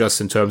teams just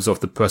in terms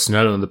of the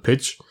personnel on the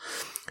pitch.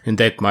 And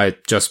that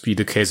might just be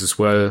the case as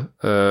well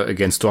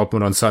against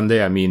Dortmund on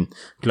Sunday. I mean,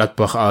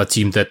 Gladbach are a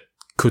team that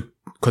could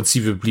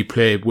conceivably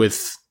play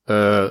with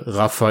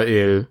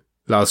Raphael,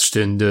 Lars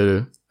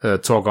Stindl,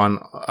 Torgan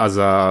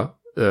Azar,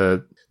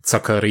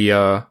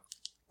 Zakaria,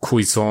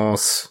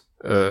 Cuisance.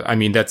 I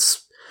mean,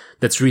 that's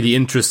really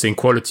interesting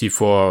quality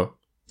for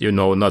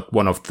not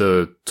one of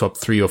the top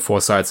 3 or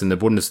 4 sides in the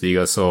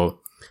Bundesliga. So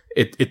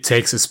it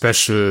takes a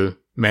special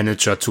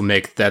manager to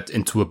make that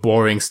into a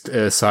boring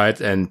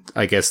side. And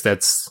I guess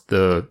that's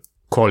the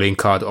calling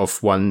card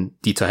of one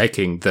Dieter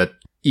Hecking, that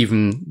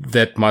even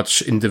that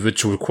much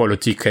individual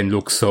quality can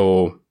look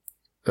so,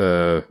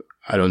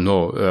 I don't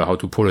know how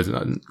to put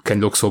it,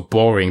 can look so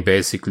boring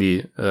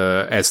basically,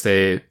 as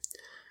they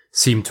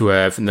seem to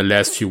have in the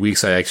last few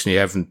weeks. I actually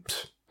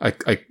haven't,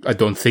 I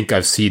don't think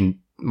I've seen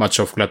much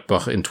of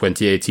Gladbach in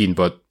 2018,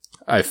 but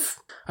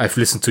I've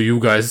listened to you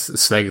guys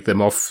slag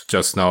them off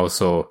just now.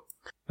 So,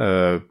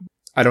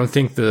 I don't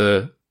think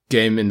the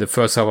game in the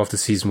first half of the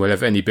season will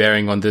have any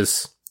bearing on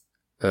this.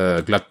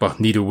 Gladbach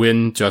need a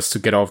win just to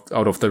get out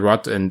of the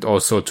rut and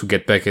also to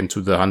get back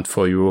into the hunt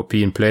for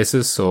European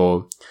places.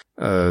 So,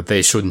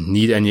 they shouldn't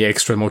need any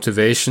extra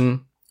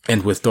motivation.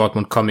 And with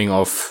Dortmund coming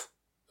off,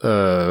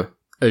 a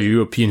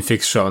European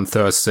fixture on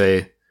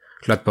Thursday,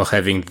 Gladbach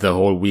having the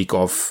whole week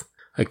off,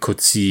 I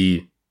could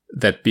see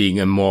that being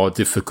a more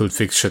difficult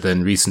fixture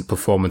than recent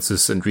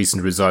performances and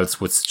recent results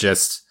would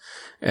suggest.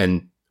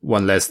 And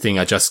one last thing,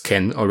 I just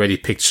can already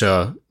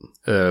picture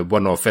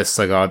one of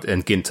Vestergaard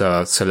and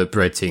Ginter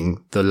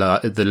celebrating the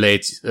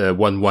late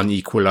 1-1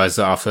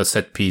 equalizer after a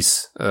set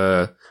piece,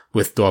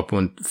 with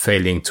Dortmund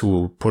failing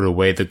to put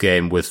away the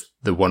game with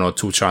the 1 or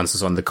 2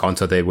 chances on the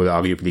counter they will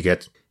arguably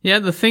get. Yeah,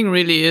 the thing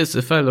really is,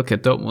 if I look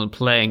at Dortmund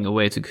playing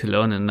away to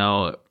Cologne and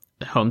now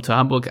home to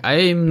Hamburg,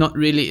 I'm not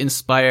really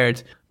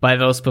inspired by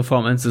those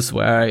performances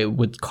where I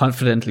would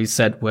confidently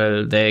said,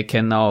 well, they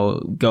can now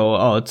go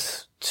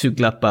out to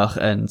Gladbach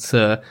and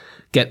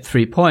get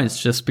 3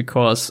 points, just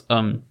because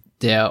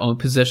their own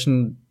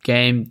possession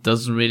game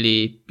doesn't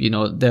really,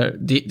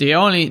 the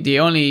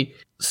only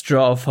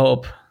straw of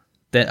hope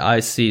that I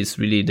see is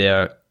really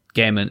their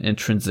game in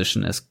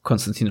transition, as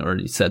Konstantin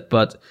already said.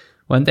 But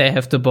when they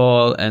have the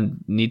ball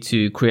and need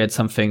to create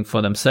something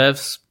for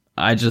themselves,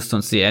 I just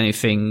don't see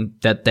anything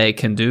that they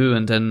can do.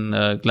 And then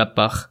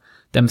Gladbach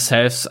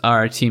themselves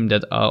are a team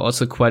that are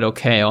also quite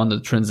okay on the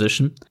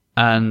transition.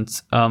 And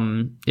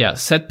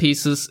set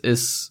pieces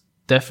is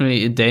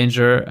definitely a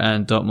danger,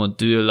 and Dortmund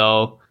do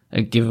allow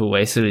and give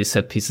away silly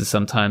set pieces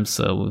sometimes.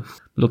 So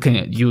looking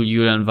at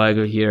Julian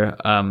Weigl here,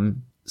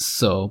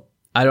 so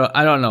I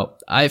don't know.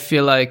 I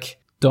feel like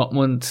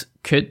Dortmund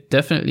could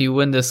definitely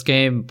win this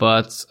game,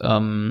 but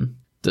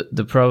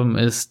the problem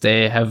is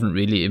they haven't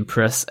really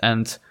impressed.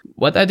 And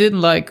what I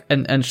didn't like,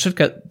 and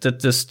Stuttgart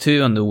did this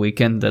too on the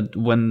weekend, that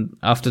when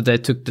after they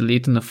took the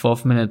lead in the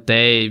 4th minute,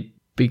 they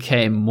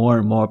became more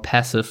and more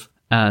passive.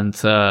 And,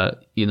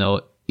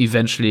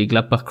 eventually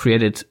Gladbach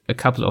created a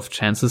couple of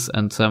chances,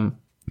 and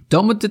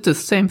Dortmund did the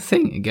same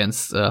thing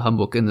against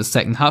Hamburg in the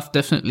second half,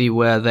 definitely,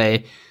 where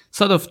they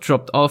sort of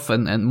dropped off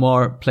and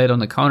more played on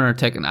the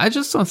counterattack. And I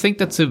just don't think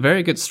that's a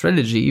very good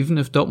strategy. Even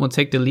if Dortmund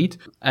take the lead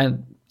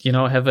and,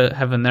 have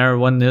a narrow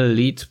 1-0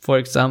 lead, for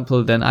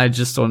example, then I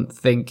just don't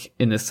think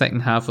in the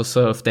second half or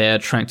so, if they are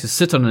trying to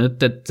sit on it,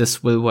 that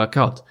this will work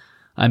out.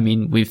 I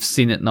mean, we've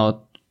seen it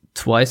now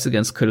twice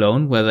against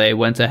Cologne, where they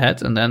went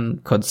ahead and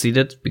then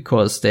conceded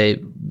because they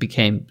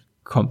became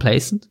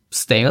complacent,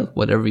 stale,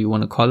 whatever you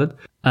want to call it.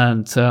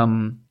 And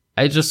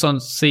I just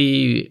don't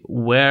see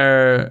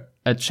where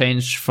a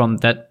change from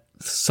that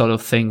sort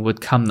of thing would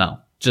come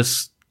now.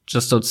 Just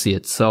don't see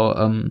it. So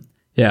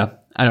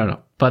I don't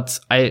know. But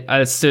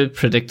I still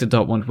predict the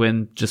Dortmund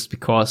win, just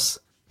because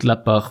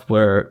Gladbach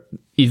were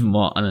even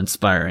more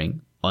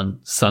uninspiring on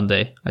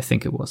Sunday. I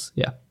think it was.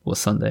 Yeah, it was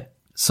Sunday.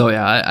 So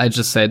I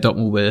just say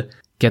Dortmund will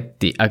get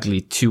the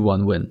ugly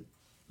 2-1 win.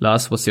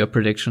 Lars, what's your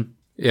prediction?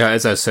 Yeah,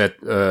 as I said,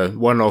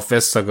 one of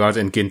Vestergaard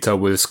and Ginter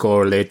will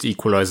score a late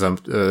equalizer,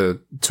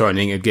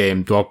 turning a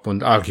game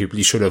Dortmund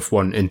arguably should have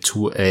won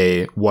into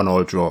a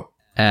 1-1 draw.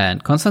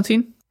 And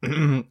Konstantin?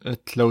 A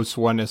close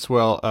one as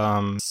well.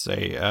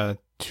 Say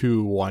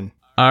 2-1.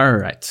 All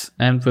right.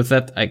 And with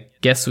that, I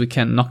guess we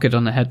can knock it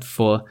on the head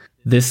for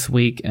this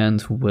week,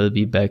 and we'll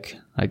be back,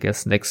 I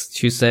guess, next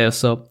Tuesday or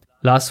so.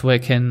 Lars, where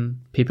can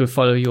people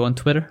follow you on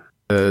Twitter?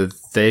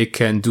 They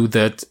can do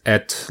that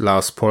at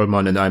Lars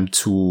Pollmann, and I'm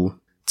too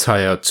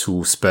tired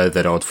to spell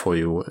that out for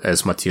you,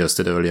 as Matthias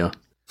did earlier.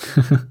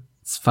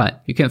 It's fine.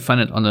 You can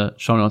find it on the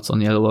show notes on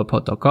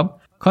yellowwallpod.com.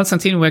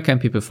 Konstantin, where can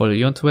people follow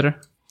you on Twitter?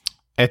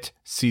 At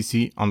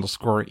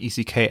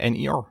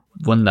CC_ECKNER.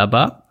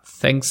 Wunderbar.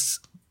 Thanks,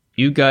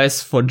 you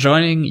guys, for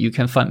joining. You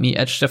can find me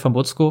at Stefan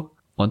Butzko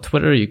on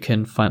Twitter. You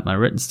can find my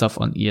written stuff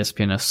on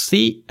ESPN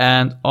FC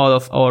and all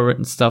of our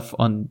written stuff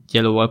on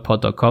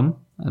yellowwallpod.com.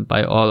 And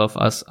by all of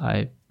us,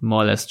 I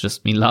more or less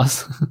just mean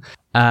Lars.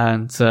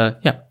 And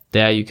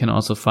there you can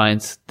also find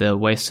the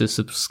ways to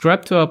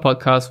subscribe to our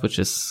podcast, which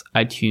is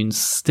iTunes,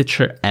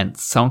 Stitcher, and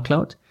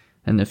SoundCloud.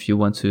 And if you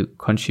want to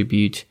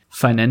contribute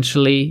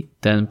financially,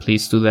 then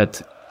please do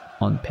that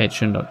on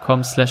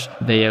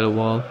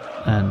patreon.com/theyellowwall.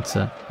 And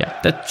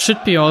that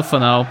should be all for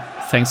now.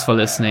 Thanks for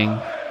listening.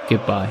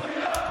 Goodbye.